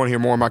Room. If you want to hear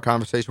more of my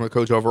conversation with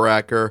Coach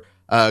Overacker,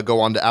 go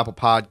on to Apple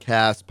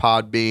Podcasts,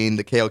 Podbean,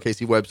 the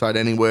KLKC website,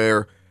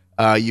 anywhere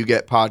you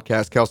get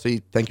podcasts.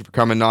 Kelsey, thank you for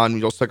coming on.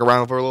 You'll stick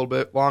around for a little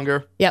bit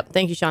longer. Yep,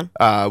 thank you, Sean.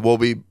 We'll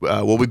be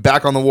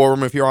back on the War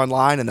Room if you're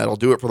online, and that'll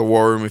do it for the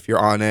War Room if you're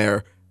on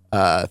air.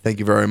 Thank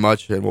you very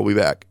much, and we'll be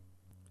back.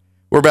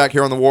 We're back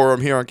here on the War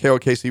Room here on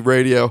KLKC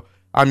Radio.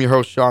 I'm your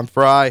host, Sean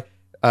Fry.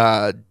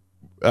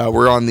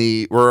 We're on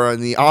the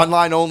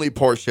online only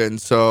portion,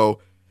 so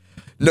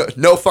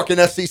no fucking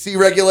FCC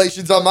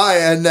regulations on my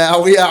end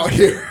now. We out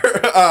here.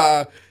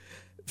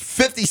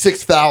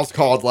 56 fouls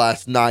called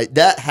last night.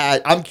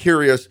 I'm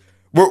curious.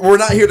 We're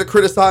not here to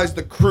criticize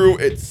the crew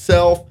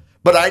itself,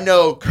 but I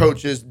know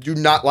coaches do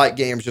not like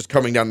games just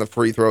coming down the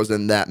free throws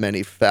and that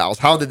many fouls.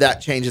 How did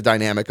that change the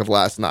dynamic of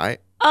last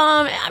night?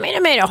 I mean,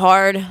 it made it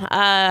hard,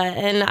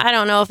 and I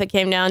don't know if it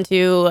came down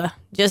to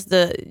just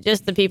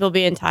the people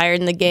being tired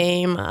in the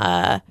game.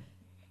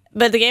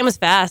 But the game was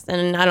fast,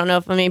 and I don't know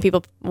if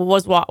people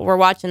were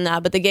watching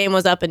that, but the game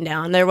was up and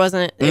down. It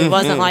wasn't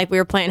like we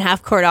were playing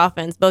half court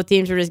offense. Both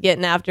teams were just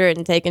getting after it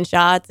and taking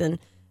shots and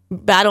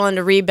battling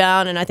to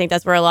rebound, and I think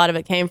that's where a lot of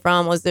it came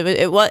from.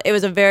 It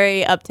was a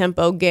very up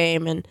tempo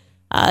game, and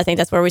I think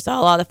that's where we saw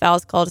a lot of the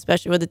fouls called,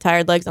 especially with the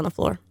tired legs on the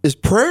floor. Is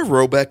Prairie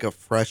Robeck a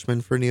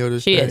freshman for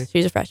Neotas? She is.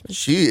 She's a freshman.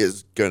 She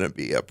is gonna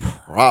be a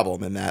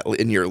problem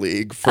in your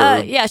league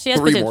for she has 3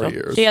 potential. more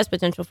years. She has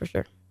potential for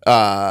sure.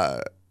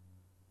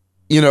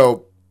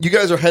 You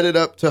guys are headed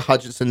up to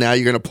Hutchinson now.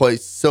 You're going to play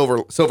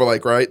Silver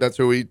Lake, right? That's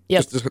who we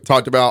just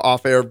talked about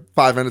off air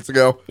 5 minutes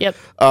ago. Yep.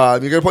 You're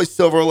going to play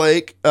Silver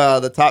Lake,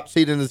 the top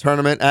seed in the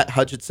tournament at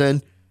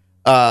Hutchinson.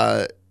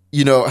 Have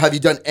you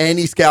done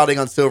any scouting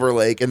on Silver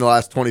Lake in the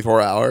last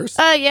 24 hours?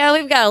 Yeah,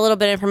 we've got a little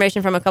bit of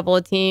information from a couple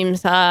of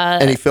teams.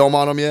 Any film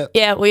on them yet?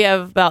 Yeah, we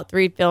have about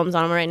 3 films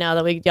on them right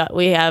now that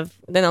we have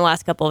in the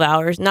last couple of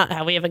hours.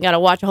 We haven't got to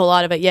watch a whole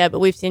lot of it yet, but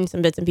we've seen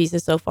some bits and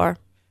pieces so far.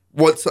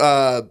 What's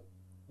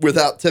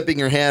without tipping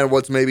your hand,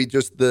 what's maybe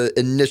just the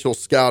initial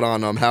scout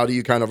on them? How do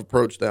you kind of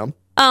approach them?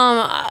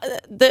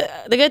 The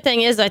good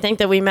thing is I think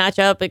that we match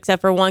up except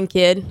for one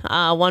kid,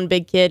 one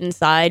big kid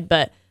inside.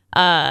 But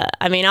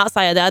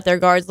outside of that, their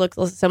guards look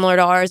similar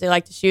to ours. They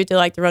like to shoot. They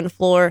like to run the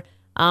floor.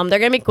 They're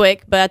gonna be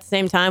quick, but at the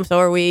same time, so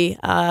are we.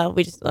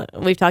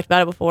 We've talked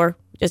about it before.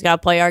 Just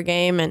gotta play our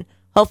game, and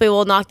hopefully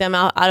we'll knock them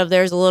out of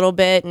theirs a little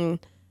bit. And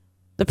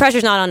the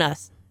pressure's not on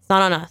us. It's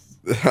not on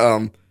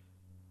us.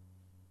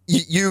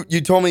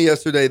 You told me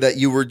yesterday that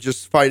you were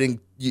just fighting.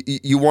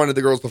 You wanted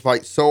the girls to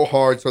fight so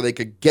hard so they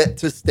could get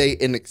to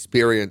state and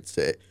experience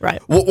it.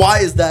 Right. Well, why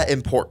is that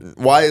important?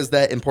 Why is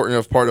that important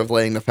as part of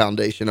laying the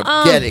foundation of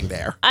getting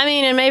there?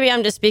 And maybe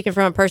I'm just speaking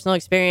from a personal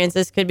experience.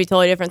 This could be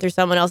totally different through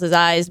someone else's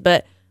eyes,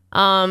 but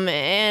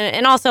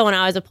and also when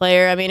I was a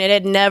player, it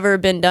had never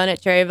been done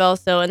at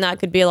Cherryvale, and that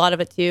could be a lot of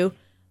it too.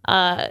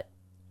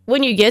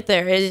 When you get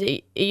there,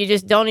 you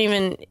just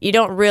you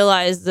don't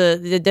realize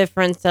the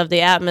difference of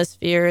the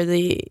atmosphere,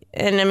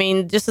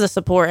 just the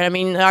support.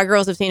 Our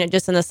girls have seen it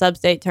just in the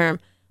sub-state term,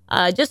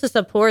 just the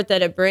support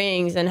that it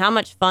brings and how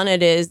much fun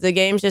it is. The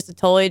game's just a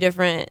totally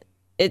different.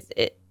 It's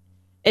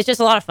just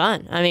a lot of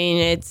fun.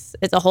 It's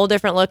a whole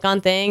different look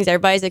on things.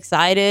 Everybody's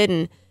excited,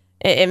 and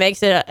it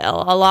makes it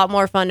a lot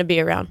more fun to be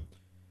around.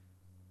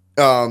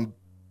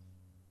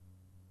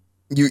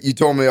 You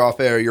told me off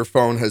air your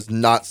phone has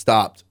not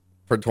stopped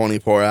for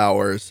 24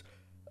 hours.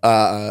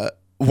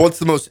 What's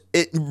the most,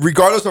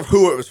 regardless of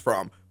who it was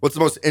from, what's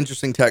the most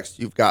interesting text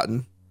you've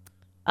gotten?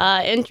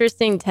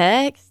 Interesting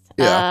text?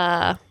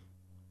 Yeah.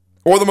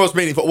 Or the most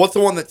meaningful. What's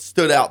the one that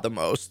stood out the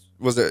most?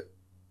 Was it?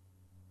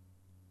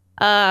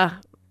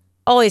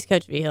 Always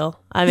Coach V Hill.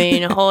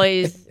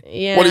 Always,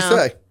 What did he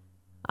say?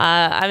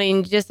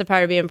 Just the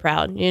part of being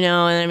proud,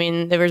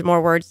 and there was more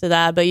words to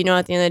that, but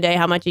at the end of the day,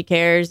 how much he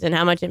cares and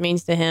how much it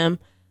means to him.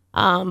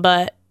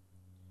 But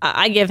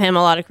I give him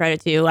a lot of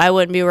credit too. I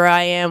wouldn't be where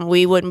I am.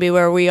 We wouldn't be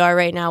where we are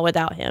right now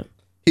without him.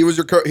 He was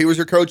your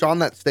coach on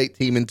that state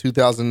team in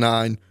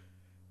 2009.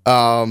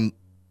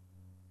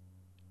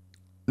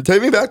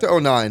 Take me back to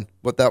 2009.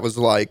 What that was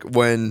like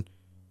when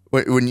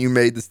you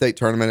made the state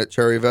tournament at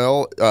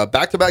Cherryvale.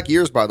 Back-to-back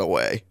years, by the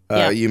way.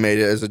 You made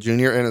it as a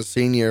junior and a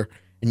senior,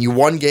 and you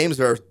won games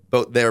there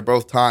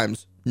both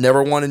times.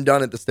 Never won and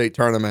done at the state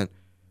tournament.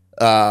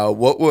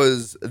 What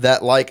was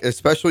that like,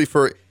 especially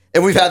for?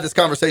 And we've had this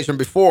conversation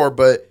before,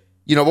 but,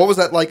 what was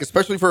that like,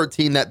 especially for a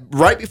team that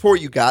right before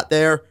you got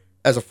there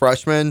as a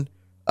freshman,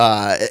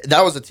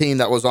 that was a team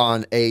that was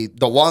on the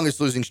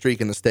longest losing streak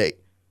in the state.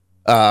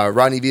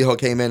 Rodney Vijo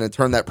came in and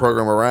turned that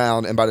program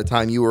around, and by the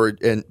time you were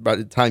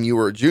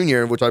a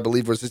junior, which I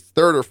believe was his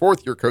 3rd or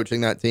 4th year coaching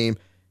that team,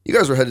 you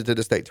guys were headed to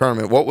the state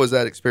tournament. What was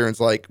that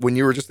experience like when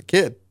you were just a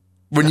kid?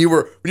 When you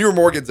were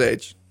Morgan's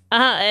age?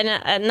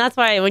 And that's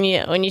why when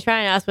you try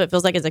and ask what it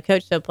feels like as a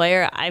coach to a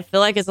player, I feel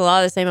like it's a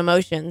lot of the same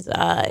emotions.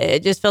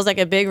 It just feels like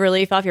a big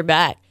relief off your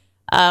back.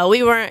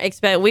 We were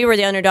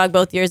the underdog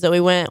both years that we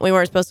went. We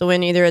weren't supposed to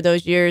win either of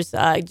those years.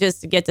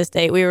 Just to get to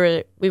state, we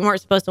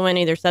weren't supposed to win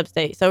either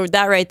sub-state. So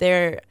that right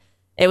there,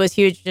 it was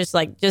huge.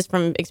 Just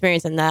from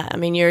experiencing that. I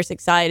mean, you're just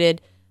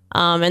excited,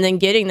 and then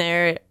getting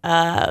there.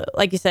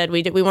 Like you said,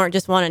 we weren't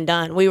just one and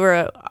done. We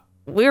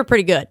were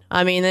pretty good.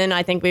 I mean, then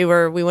I think we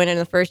went in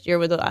the first year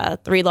with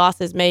 3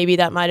 losses. Maybe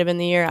that might have been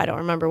the year. I don't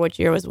remember which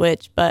year was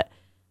which, but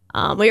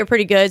we were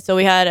pretty good. So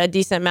we had a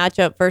decent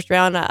matchup first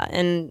round.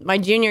 And my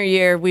junior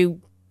year, we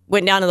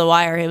went down to the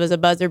wire. It was a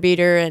buzzer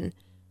beater, and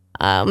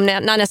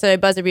not necessarily a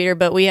buzzer beater,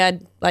 but we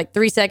had like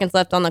 3 seconds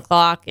left on the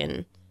clock,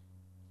 and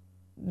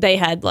they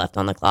had left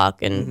on the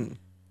clock, and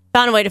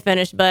found a way to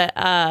finish. But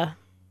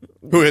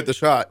who hit the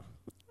shot?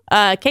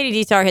 Katie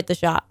D-Star hit the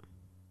shot.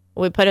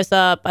 We put us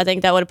up. I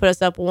think that would have put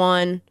us up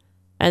 1,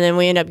 and then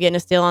we ended up getting a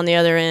steal on the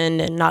other end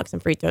and knocked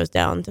some free throws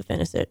down to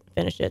finish it.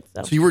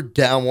 So you were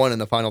down 1 in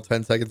the final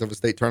 10 seconds of a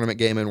state tournament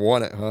game and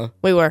won it, huh?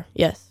 We were,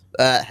 yes.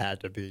 That had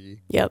to be.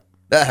 Yep.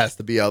 That has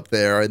to be up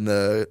there in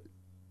the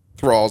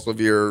thralls of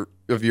your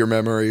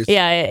memories.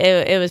 Yeah,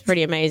 it was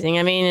pretty amazing.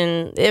 I mean,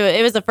 and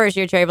it was the first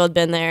year Cherryvale had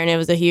been there, and it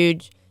was a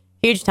huge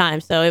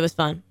time. So it was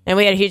fun, and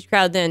we had a huge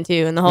crowd then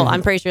too. And the whole,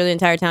 I'm pretty sure the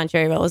entire town of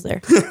Cherryvale was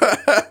there.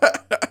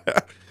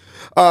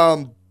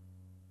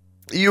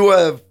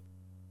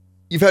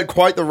 You've had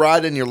quite the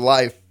ride in your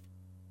life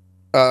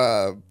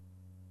over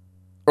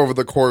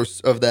the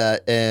course of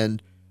that.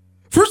 And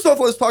first off,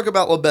 let's talk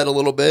about Labette a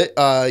little bit.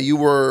 You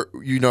were,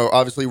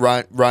 obviously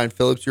Ryan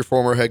Phillips, your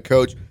former head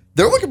coach.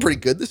 They're looking pretty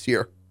good this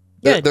year.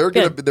 They're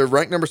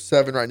ranked number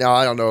 7 right now.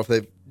 I don't know if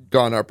they've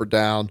gone up or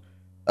down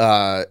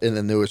in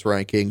the newest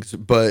rankings,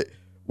 but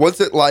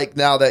what's it like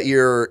now that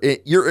you're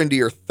into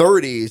your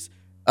 30s?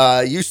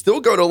 You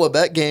still go to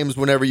Labette games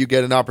whenever you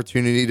get an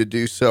opportunity to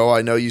do so.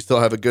 I know you still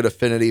have a good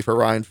affinity for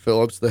Ryan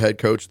Phillips, the head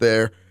coach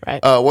there.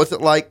 Right. What's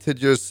it like to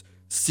just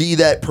see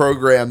that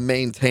program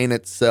maintain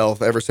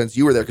itself ever since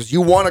you were there? Because you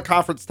won a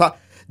conference title.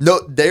 No,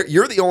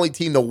 you're the only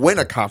team to win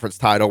a conference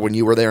title when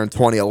you were there in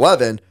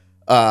 2011.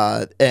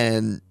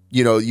 And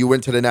you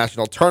went to the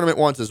national tournament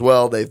once as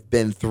well. They've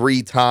been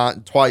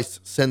twice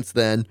since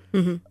then.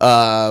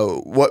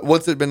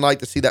 What's it been like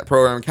to see that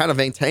program kind of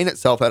maintain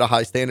itself at a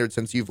high standard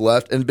since you've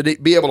left and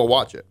be able to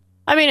watch it?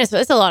 I mean, it's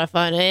a lot of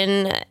fun,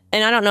 and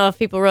I don't know if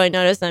people really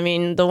notice. I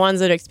mean, the ones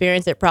that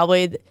experience it,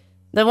 probably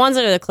the ones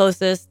that are the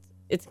closest,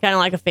 it's kind of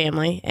like a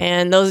family,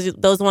 and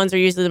those ones are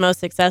usually the most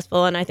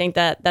successful. And I think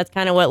that's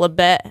kind of what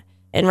Labette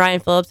and Ryan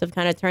Phillips have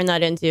kind of turned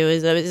that into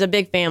is a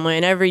big family.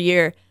 And every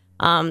year,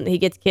 he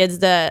gets kids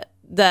that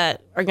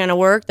are going to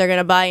work, they're going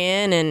to buy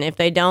in, and if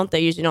they don't,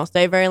 they usually don't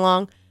stay very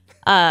long.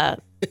 But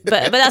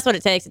that's what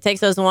it takes. It takes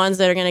those ones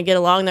that are going to get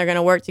along, they're going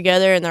to work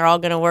together, and they're all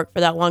going to work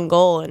for that one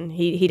goal. And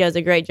he does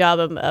a great job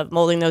of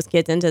molding those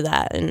kids into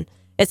that. And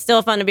it's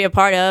still fun to be a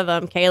part of.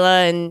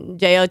 Kayla and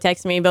Jo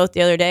texted me both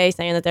the other day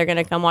saying that they're going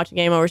to come watch a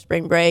game over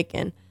spring break,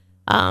 and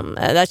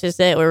that's just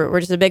it. We're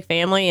just a big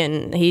family,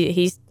 and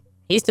he's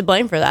to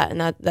blame for that,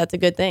 and that's a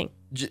good thing.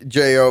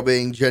 Jo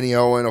being Jenny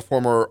Owen,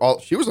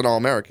 she was an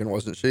All-American,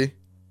 wasn't she?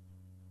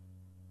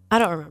 I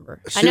don't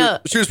remember. I know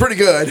she was pretty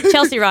good.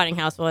 Chelsea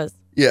Rottinghouse was.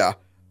 Yeah.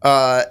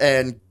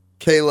 And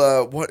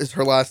Kayla, what is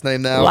her last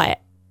name now? Wyatt.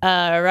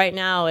 Right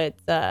now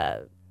it's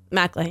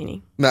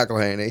McElhaney.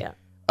 Yeah.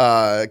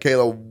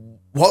 Kayla,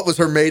 what was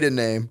her maiden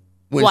name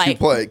when White. she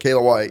played?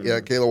 Kayla White. Yeah,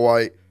 Kayla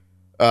White.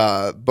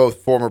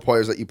 Both former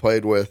players that you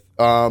played with.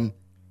 Ryan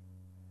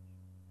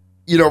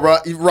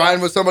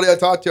was somebody I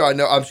talked to.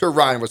 I'm sure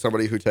Ryan was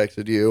somebody who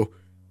texted you.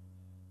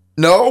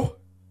 No?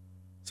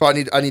 So I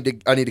need to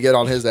get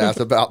on his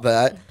ass about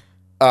that.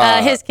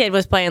 His kid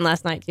was playing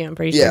last night too, I'm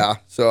pretty sure. Yeah,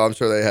 so I'm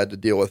sure they had to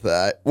deal with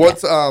that.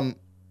 What's I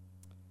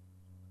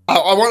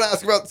want to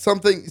ask about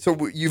something.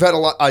 So you've had a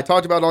lot. I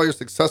talked about all your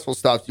successful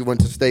stops. You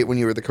went to state when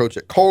you were the coach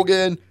at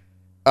Colgan.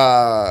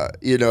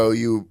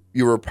 You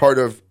were part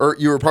of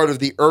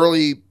the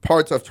early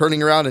parts of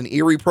turning around an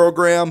Erie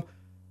program.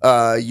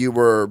 You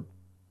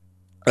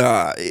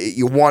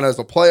won as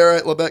a player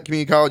at Labette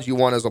Community College. You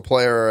won as a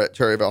player at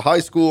Cherryvale High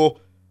School.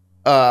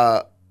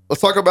 Let's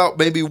talk about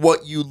maybe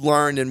what you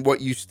learned and what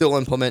you still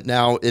implement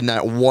now in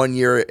that 1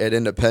 year at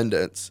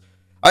Independence.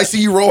 I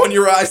see you rolling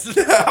your eyes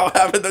now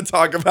having to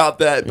talk about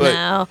that. But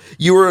no.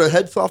 You were a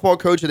head softball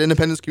coach at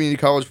Independence Community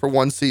College for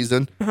 1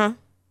 season. And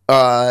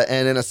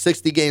in a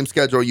 60-game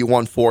schedule, you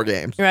won 4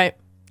 games. Right.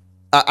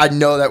 I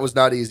know that was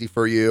not easy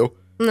for you.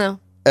 No.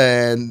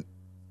 And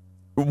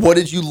what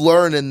did you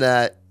learn in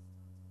that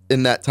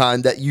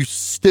time that you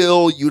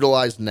still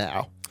utilize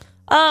now?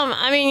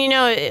 I mean,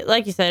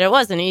 like you said, it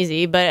wasn't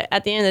easy, but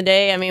at the end of the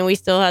day, I mean, we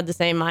still had the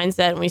same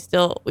mindset, and we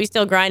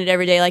still grinded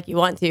every day like you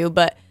want to.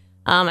 But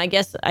I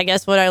guess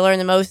what I learned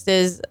the most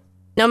is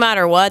no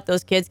matter what,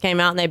 those kids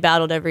came out and they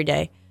battled every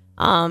day,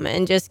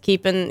 and just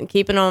keeping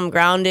them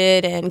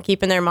grounded and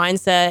keeping their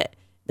mindset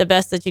the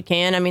best that you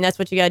can. I mean, that's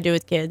what you got to do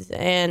with kids,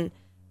 and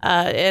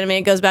I mean,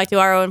 it goes back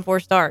to our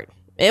 0-4 start.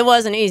 it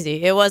wasn't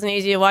easy. It wasn't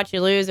easy to watch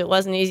you lose. It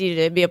wasn't easy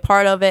to be a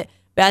part of it.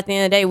 But at the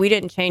end of the day, we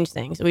didn't change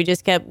things. We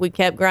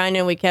kept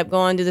grinding. We kept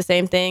going, do the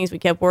same things. We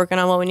kept working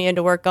on what we needed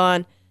to work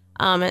on.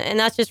 And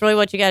that's just really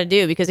what you got to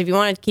do, because if you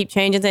want to keep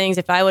changing things,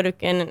 if I would have,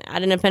 and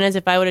at Independence,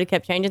 if I would have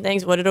kept changing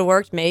things, would it have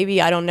worked?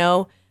 Maybe, I don't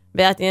know.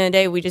 But at the end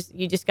of the day,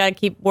 you just got to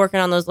keep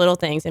working on those little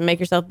things and make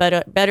yourself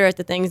better at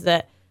the things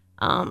that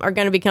are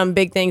going to become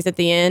big things at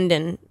the end.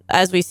 And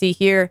as we see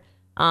here,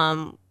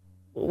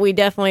 we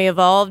definitely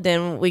evolved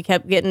and we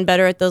kept getting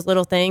better at those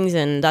little things.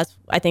 And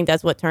I think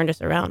that's what turned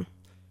us around.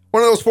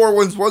 One of those 4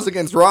 wins was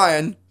against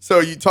Ryan. So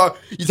you talk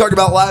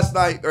about last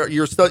night, or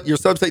your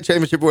sub-state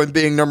championship win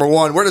being number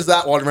 1. Where does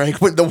that one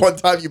rank with the one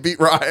time you beat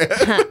Ryan?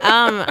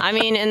 I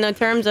mean, in the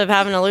terms of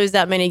having to lose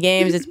that many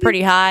games, it's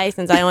pretty high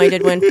since I only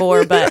did win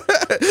 4. But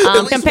at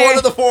least one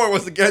of the 4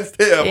 was against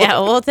him. Yeah,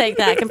 we'll take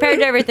that. Compared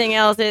to everything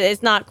else,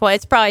 it's not quite.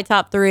 It's probably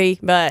top 3.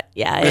 But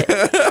yeah,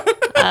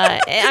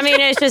 I mean,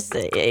 it's just.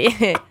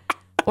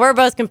 We're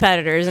both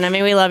competitors, and I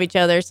mean, we love each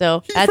other.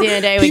 So at the end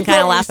of the day, we can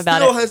kind of laugh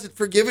about it. He still hasn't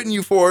forgiven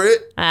you for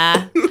it.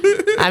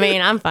 I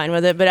mean, I'm fine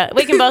with it, but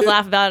we can both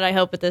laugh about it, I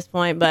hope, at this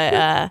point.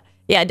 But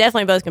yeah,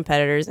 definitely both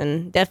competitors,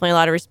 and definitely a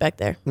lot of respect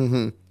there.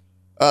 Mm-hmm.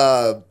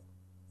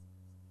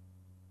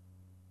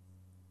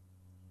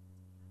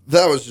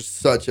 That was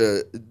just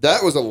that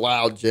was a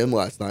loud gym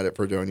last night at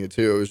Fredonia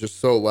too. It was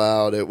just so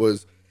loud. It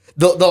was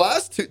the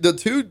last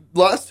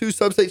two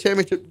sub-state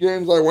championship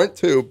games I went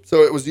to.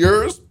 So it was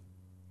yours.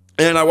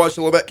 And I watched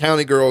the Labette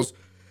County girls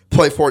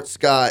play Fort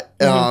Scott.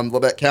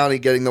 Labette County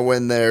getting the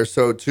win there.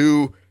 So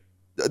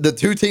the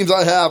 2 teams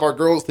I have are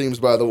girls teams,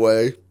 by the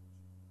way,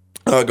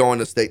 going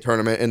to state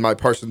tournament in my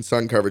Parsons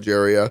Sun coverage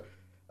area.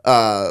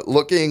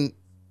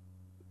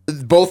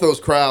 Both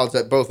those crowds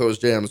at both those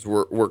gyms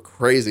were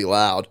crazy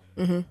loud.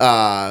 Mm-hmm.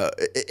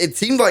 It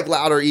seemed like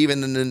louder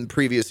even than in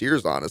previous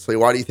years, honestly.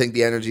 Why do you think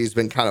the energy has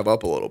been kind of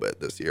up a little bit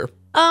this year?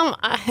 And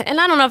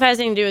I don't know if it has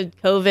anything to do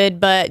with COVID,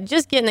 but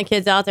just getting the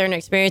kids out there and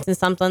experiencing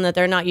something that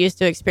they're not used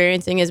to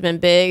experiencing has been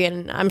big.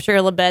 And I'm sure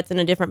Labette's in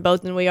a different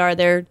boat than we are.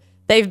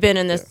 They've been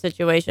in this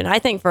situation. I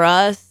think for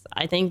us,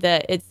 I think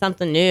that it's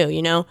something new,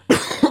 you know.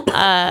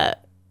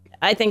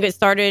 I think it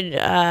started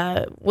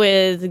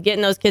with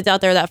getting those kids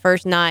out there that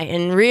first night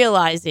and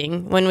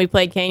realizing when we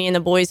played Caney and the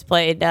boys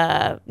played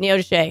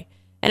Neodesha.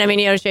 And I mean,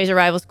 Neodesha is a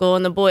rival school,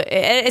 and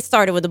it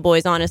started with the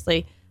boys,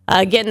 honestly.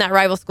 Getting that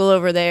rival school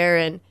over there,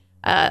 and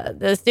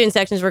the student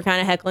sections were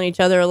kind of heckling each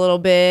other a little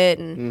bit,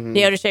 and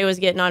Neodesha was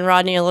getting on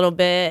Rodney a little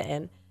bit,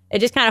 and it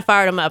just kind of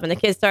fired them up, and the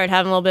kids started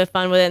having a little bit of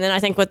fun with it. And then I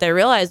think what they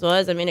realized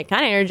was, I mean, it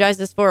kind of energized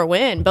us for a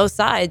win, both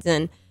sides,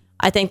 and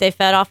I think they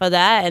fed off of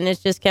that, and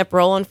it's just kept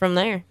rolling from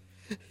there.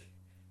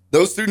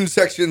 Those student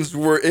sections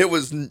it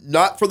was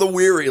not for the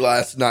weary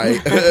last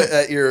night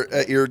at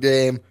your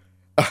game.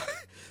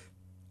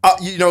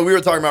 You know, we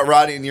were talking about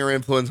Rodney and your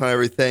influence on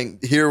everything.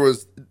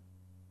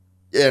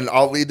 And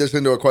I'll lead this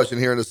into a question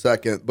here in a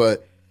second,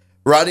 but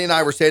Rodney and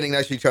I were standing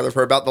next to each other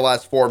for about the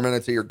last 4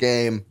 minutes of your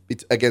game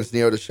against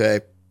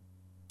Neodesha.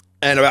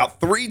 And about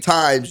 3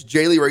 times,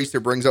 Jaylee Racer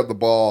brings up the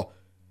ball,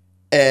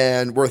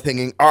 and we're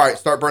thinking, all right,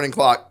 start burning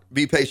clock.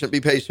 Be patient, be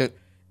patient.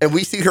 And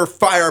we see her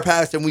fire a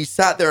pass, and we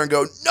sat there and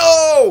go,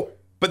 no!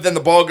 But then the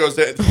ball goes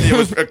in. It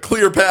was a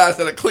clear pass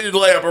and a clear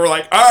layup, and we're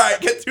like, all right,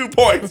 get 2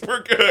 points.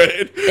 We're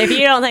good. If you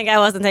don't think I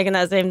wasn't thinking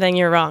that same thing,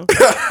 you're wrong.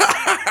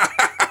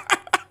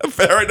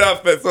 Fair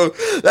enough. Man. So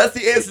that's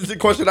the answer to the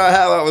question I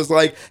have. I was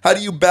like, how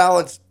do you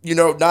balance,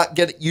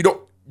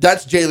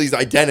 that's Jaylee's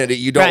identity.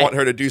 You don't want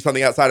her to do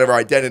something outside of her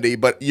identity,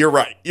 but you're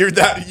right. You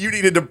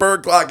needed to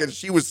burn clock, and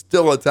she was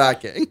still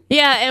attacking.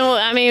 Yeah, and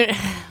I mean,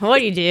 what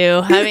do you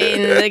do? I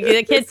mean,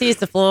 the kid sees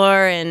the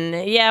floor,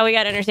 and yeah, we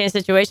got to understand the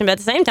situation, but at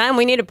the same time,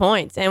 we needed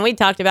points, and we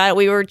talked about it.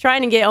 We were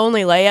trying to get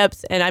only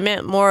layups, and I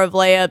meant more of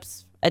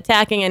layups,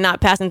 attacking and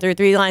not passing through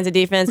 3 lines of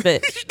defense,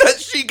 but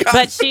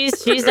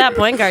she's that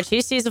point guard.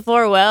 She sees the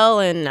floor well,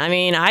 and I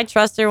mean, I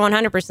trust her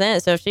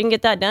 100%. So if she can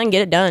get that done,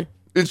 get it done.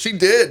 And she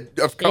did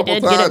a couple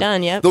times. Get it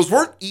done, yep. Those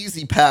weren't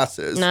easy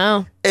passes.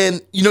 No.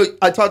 And,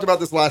 I talked about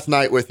this last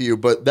night with you,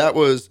 but that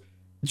was,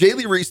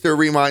 Jaylee Reister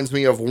reminds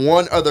me of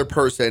one other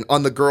person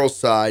on the girls'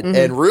 side. Mm-hmm.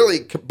 And really,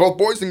 both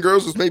boys and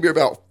girls, there's maybe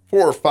about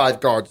 4 or 5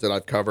 guards that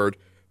I've covered,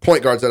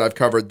 point guards that I've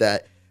covered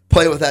that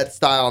play with that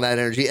style and that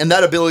energy and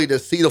that ability to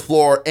see the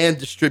floor and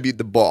distribute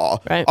the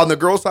ball. Right. On the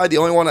girls' side, the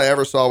only one I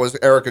ever saw was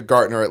Erica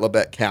Gartner at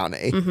Labette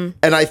County. Mm-hmm.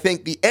 And I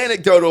think the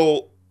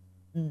anecdotal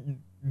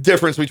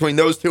difference between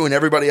those two and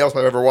everybody else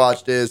I've ever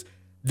watched is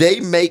they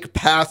make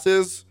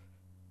passes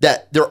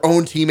that their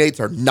own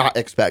teammates are not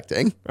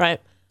expecting. Right.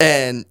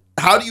 And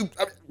how do you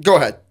go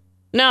ahead?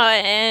 No,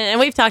 and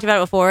we've talked about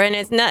it before, and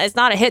it's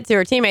not a hit to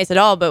her teammates at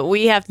all, but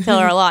we have to tell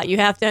her a lot. You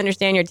have to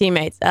understand your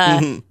teammates.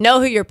 Know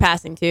who you're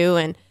passing to,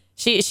 and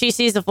she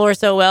sees the floor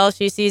so well.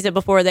 She sees it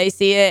before they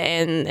see it,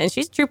 and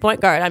she's a true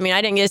point guard. I mean,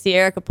 I didn't get to see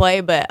Erica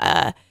play,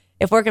 but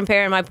if we're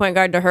comparing my point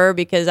guard to her,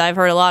 because I've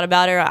heard a lot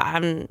about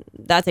her,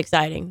 that's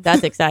exciting.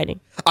 That's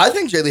exciting. I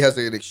think Jaylee has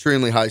an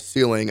extremely high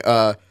ceiling.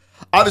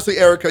 Obviously,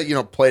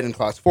 Erica, played in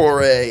Class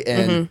 4A,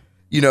 and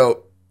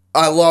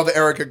I love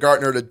Erica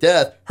Gartner to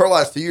death. Her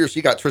last 2 years,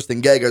 she got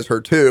Tristan Gegg as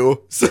her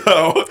too. So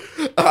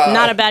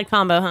not a bad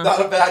combo, huh?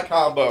 Not a bad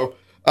combo.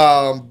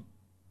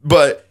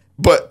 But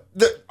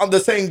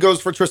the same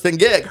goes for Tristan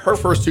Gegg. Her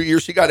first 2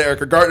 years, she got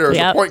Erica Gartner as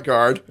a point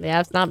guard. Yeah,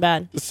 it's not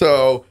bad.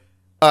 So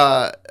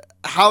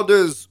how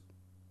does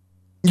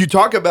you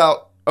talk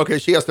about? Okay,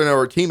 she has to know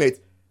her teammates.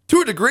 To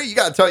a degree, you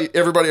got to tell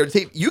everybody on the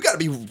team, you got to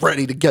be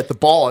ready to get the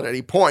ball at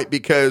any point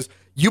because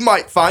you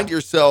might find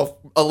yourself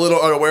a little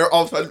unaware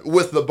all of a sudden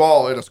with the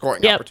ball in a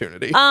scoring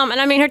opportunity. And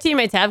I mean, her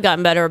teammates have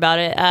gotten better about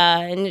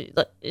it.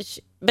 But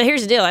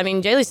here's the deal. I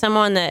mean, Jaylee's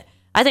someone that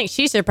I think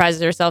she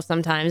surprises herself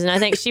sometimes. And I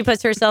think she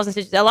puts herself in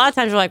situations. A lot of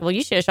times we're like, well,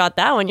 you should have shot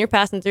that one. You're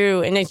passing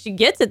through. And then she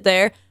gets it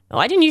there.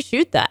 Why didn't you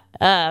shoot that?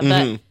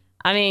 But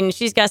I mean,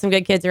 she's got some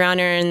good kids around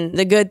her. And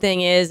the good thing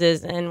is,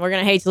 and we're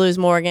going to hate to lose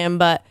Morgan,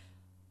 but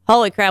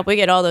holy crap, we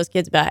get all those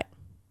kids back.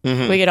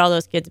 We get all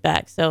those kids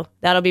back. So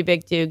that'll be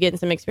big too, getting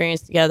some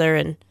experience together.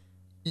 And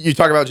you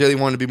talk about Jaylee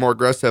wanting to be more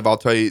aggressive. I'll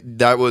tell you,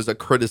 that was a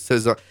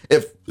criticism.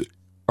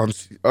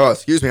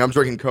 Excuse me, I'm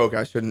drinking Coke.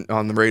 I shouldn't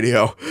on the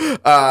radio.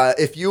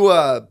 If you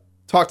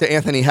talk to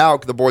Anthony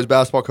Houck, the boys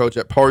basketball coach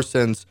at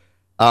Parsons,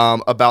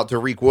 about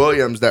Derek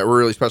Williams, that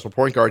really special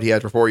point guard he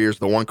had for 4 years,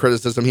 the one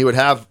criticism he would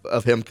have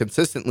of him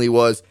consistently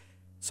was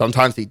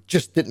sometimes he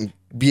just didn't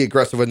be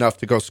aggressive enough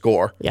to go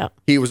score. Yeah.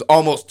 He was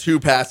almost too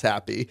pass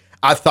happy.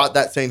 I've thought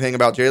that same thing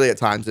about Jaylee at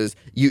times is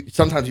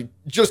sometimes you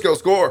just go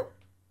score.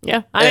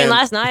 Yeah. I mean,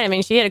 last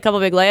night, she had a couple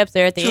big layups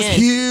there at the end. Just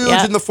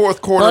huge in the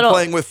fourth quarter,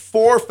 playing with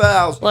 4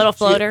 fouls. Little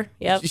floater.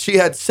 She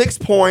had 6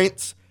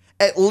 points,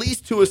 at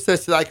least 2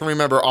 assists that I can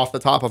remember off the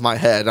top of my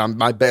head.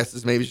 My best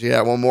is maybe she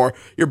had one more.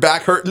 You're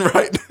back hurting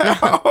right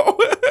now.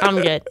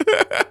 I'm good.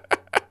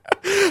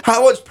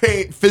 How much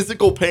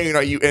physical pain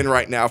are you in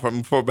right now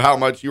from how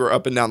much you were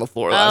up and down the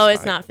floor last night?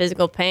 It's not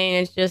physical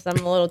pain. It's just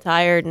I'm a little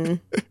tired and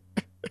a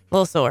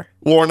little sore.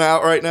 Worn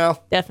out right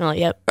now? Definitely,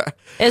 yep.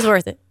 It's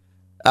worth it.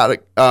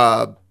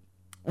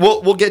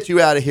 We'll get you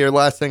out of here.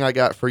 Last thing I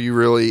got for you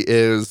really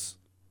is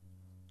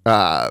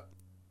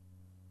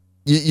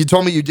you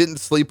told me you didn't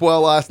sleep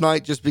well last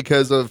night just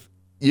because of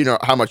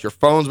how much your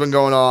phone's been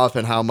going off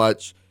and how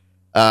much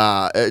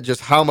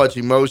just how much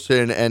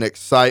emotion and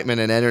excitement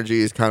and energy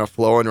is kind of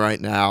flowing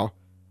right now.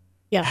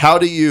 Yeah. How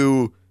do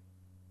you,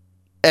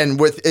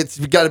 and it's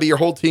got to be your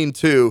whole team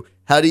too,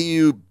 how do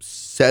you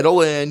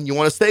settle in? You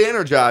want to stay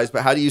energized,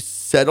 but how do you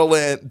settle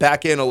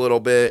back in a little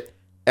bit?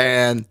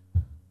 And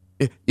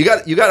you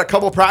got a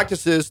couple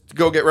practices to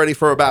go get ready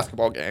for a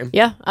basketball game.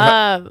 Yeah.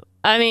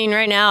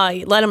 Right now,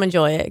 let them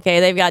enjoy it.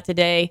 Okay. They've got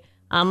today.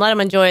 Let them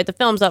enjoy it. The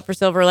film's up for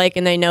Silver Lake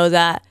and they know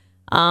that.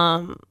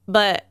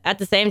 But at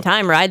the same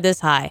time, ride this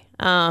high.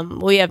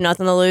 We have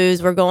nothing to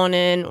lose. We're going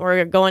in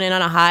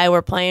on a high.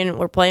 We're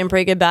playing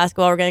pretty good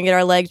basketball. We're going to get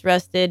our legs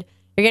rested.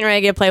 You're getting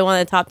ready to play one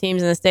of the top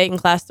teams in the state in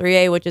Class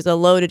 3A, which is a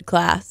loaded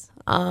class.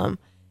 You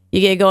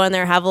get to go in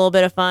there, have a little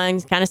bit of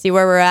fun, kind of see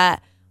where we're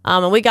at.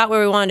 And we got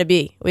where we wanted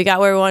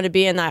to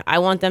be. And I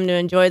want them to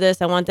enjoy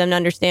this. I want them to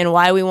understand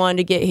why we wanted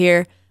to get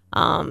here.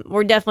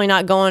 We're definitely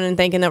not going and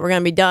thinking that we're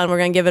going to be done. We're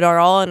going to give it our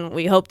all, and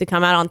we hope to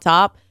come out on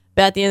top.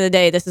 But at the end of the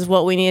day, this is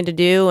what we need to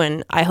do,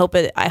 and I hope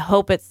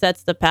it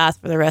sets the path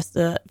for the rest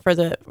of for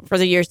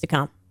the years to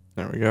come.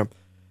 There we go.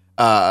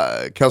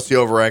 Kelsey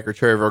Overacker,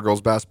 Cherryvale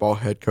girls basketball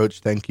head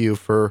coach. Thank you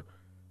for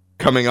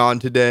coming on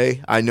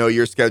today. I know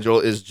your schedule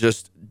is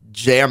just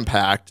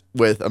jam-packed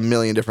with a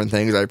million different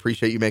things. I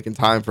appreciate you making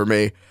time for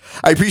me.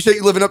 I appreciate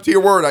you living up to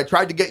your word. I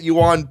tried to get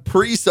you on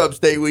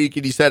pre-Sub-State week,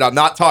 and you said, I'm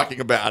not talking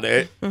about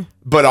it.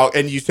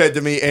 And you said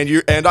to me,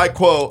 and I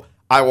quote,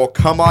 I will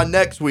come on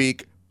next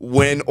week,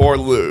 win or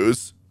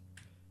lose.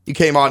 You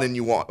came on and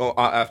you won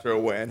after a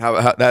win.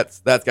 How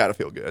that's got to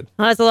feel good.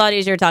 Well, that's a lot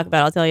easier to talk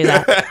about, I'll tell you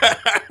that.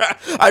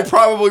 I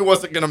probably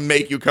wasn't going to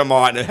make you come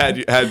on and had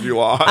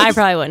you on. I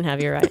probably wouldn't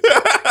have, you're right.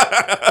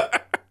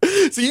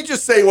 So you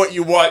just say what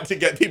you want to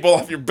get people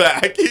off your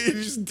back. You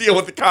just deal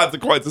with the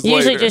consequences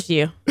Usually later. just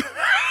you.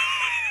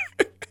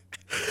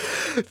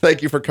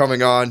 Thank you for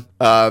coming on.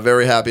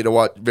 Very happy to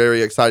watch.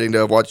 Very exciting to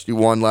have watched you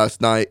won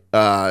last night.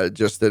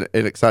 Just an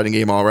exciting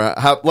game all around.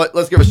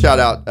 Let's give a shout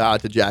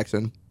out to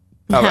Jackson.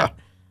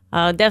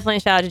 Definitely a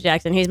shout out to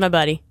Jackson. He's my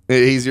buddy.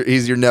 He's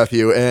your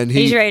nephew, and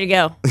he's ready to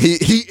go.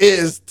 He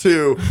is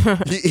too.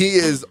 he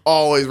is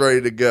always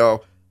ready to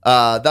go.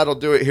 That'll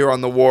do it here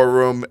on the War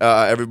Room.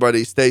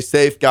 Everybody stay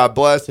safe. God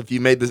bless. If you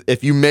made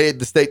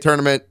the state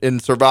tournament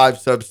and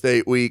survived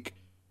Sub-State week,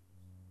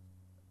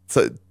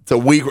 it's a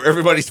week where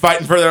everybody's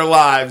fighting for their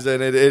lives,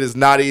 and it is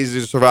not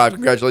easy to survive.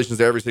 Congratulations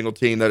to every single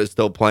team that is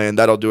still playing.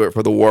 That'll do it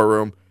for the War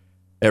Room.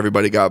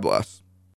 Everybody, God bless.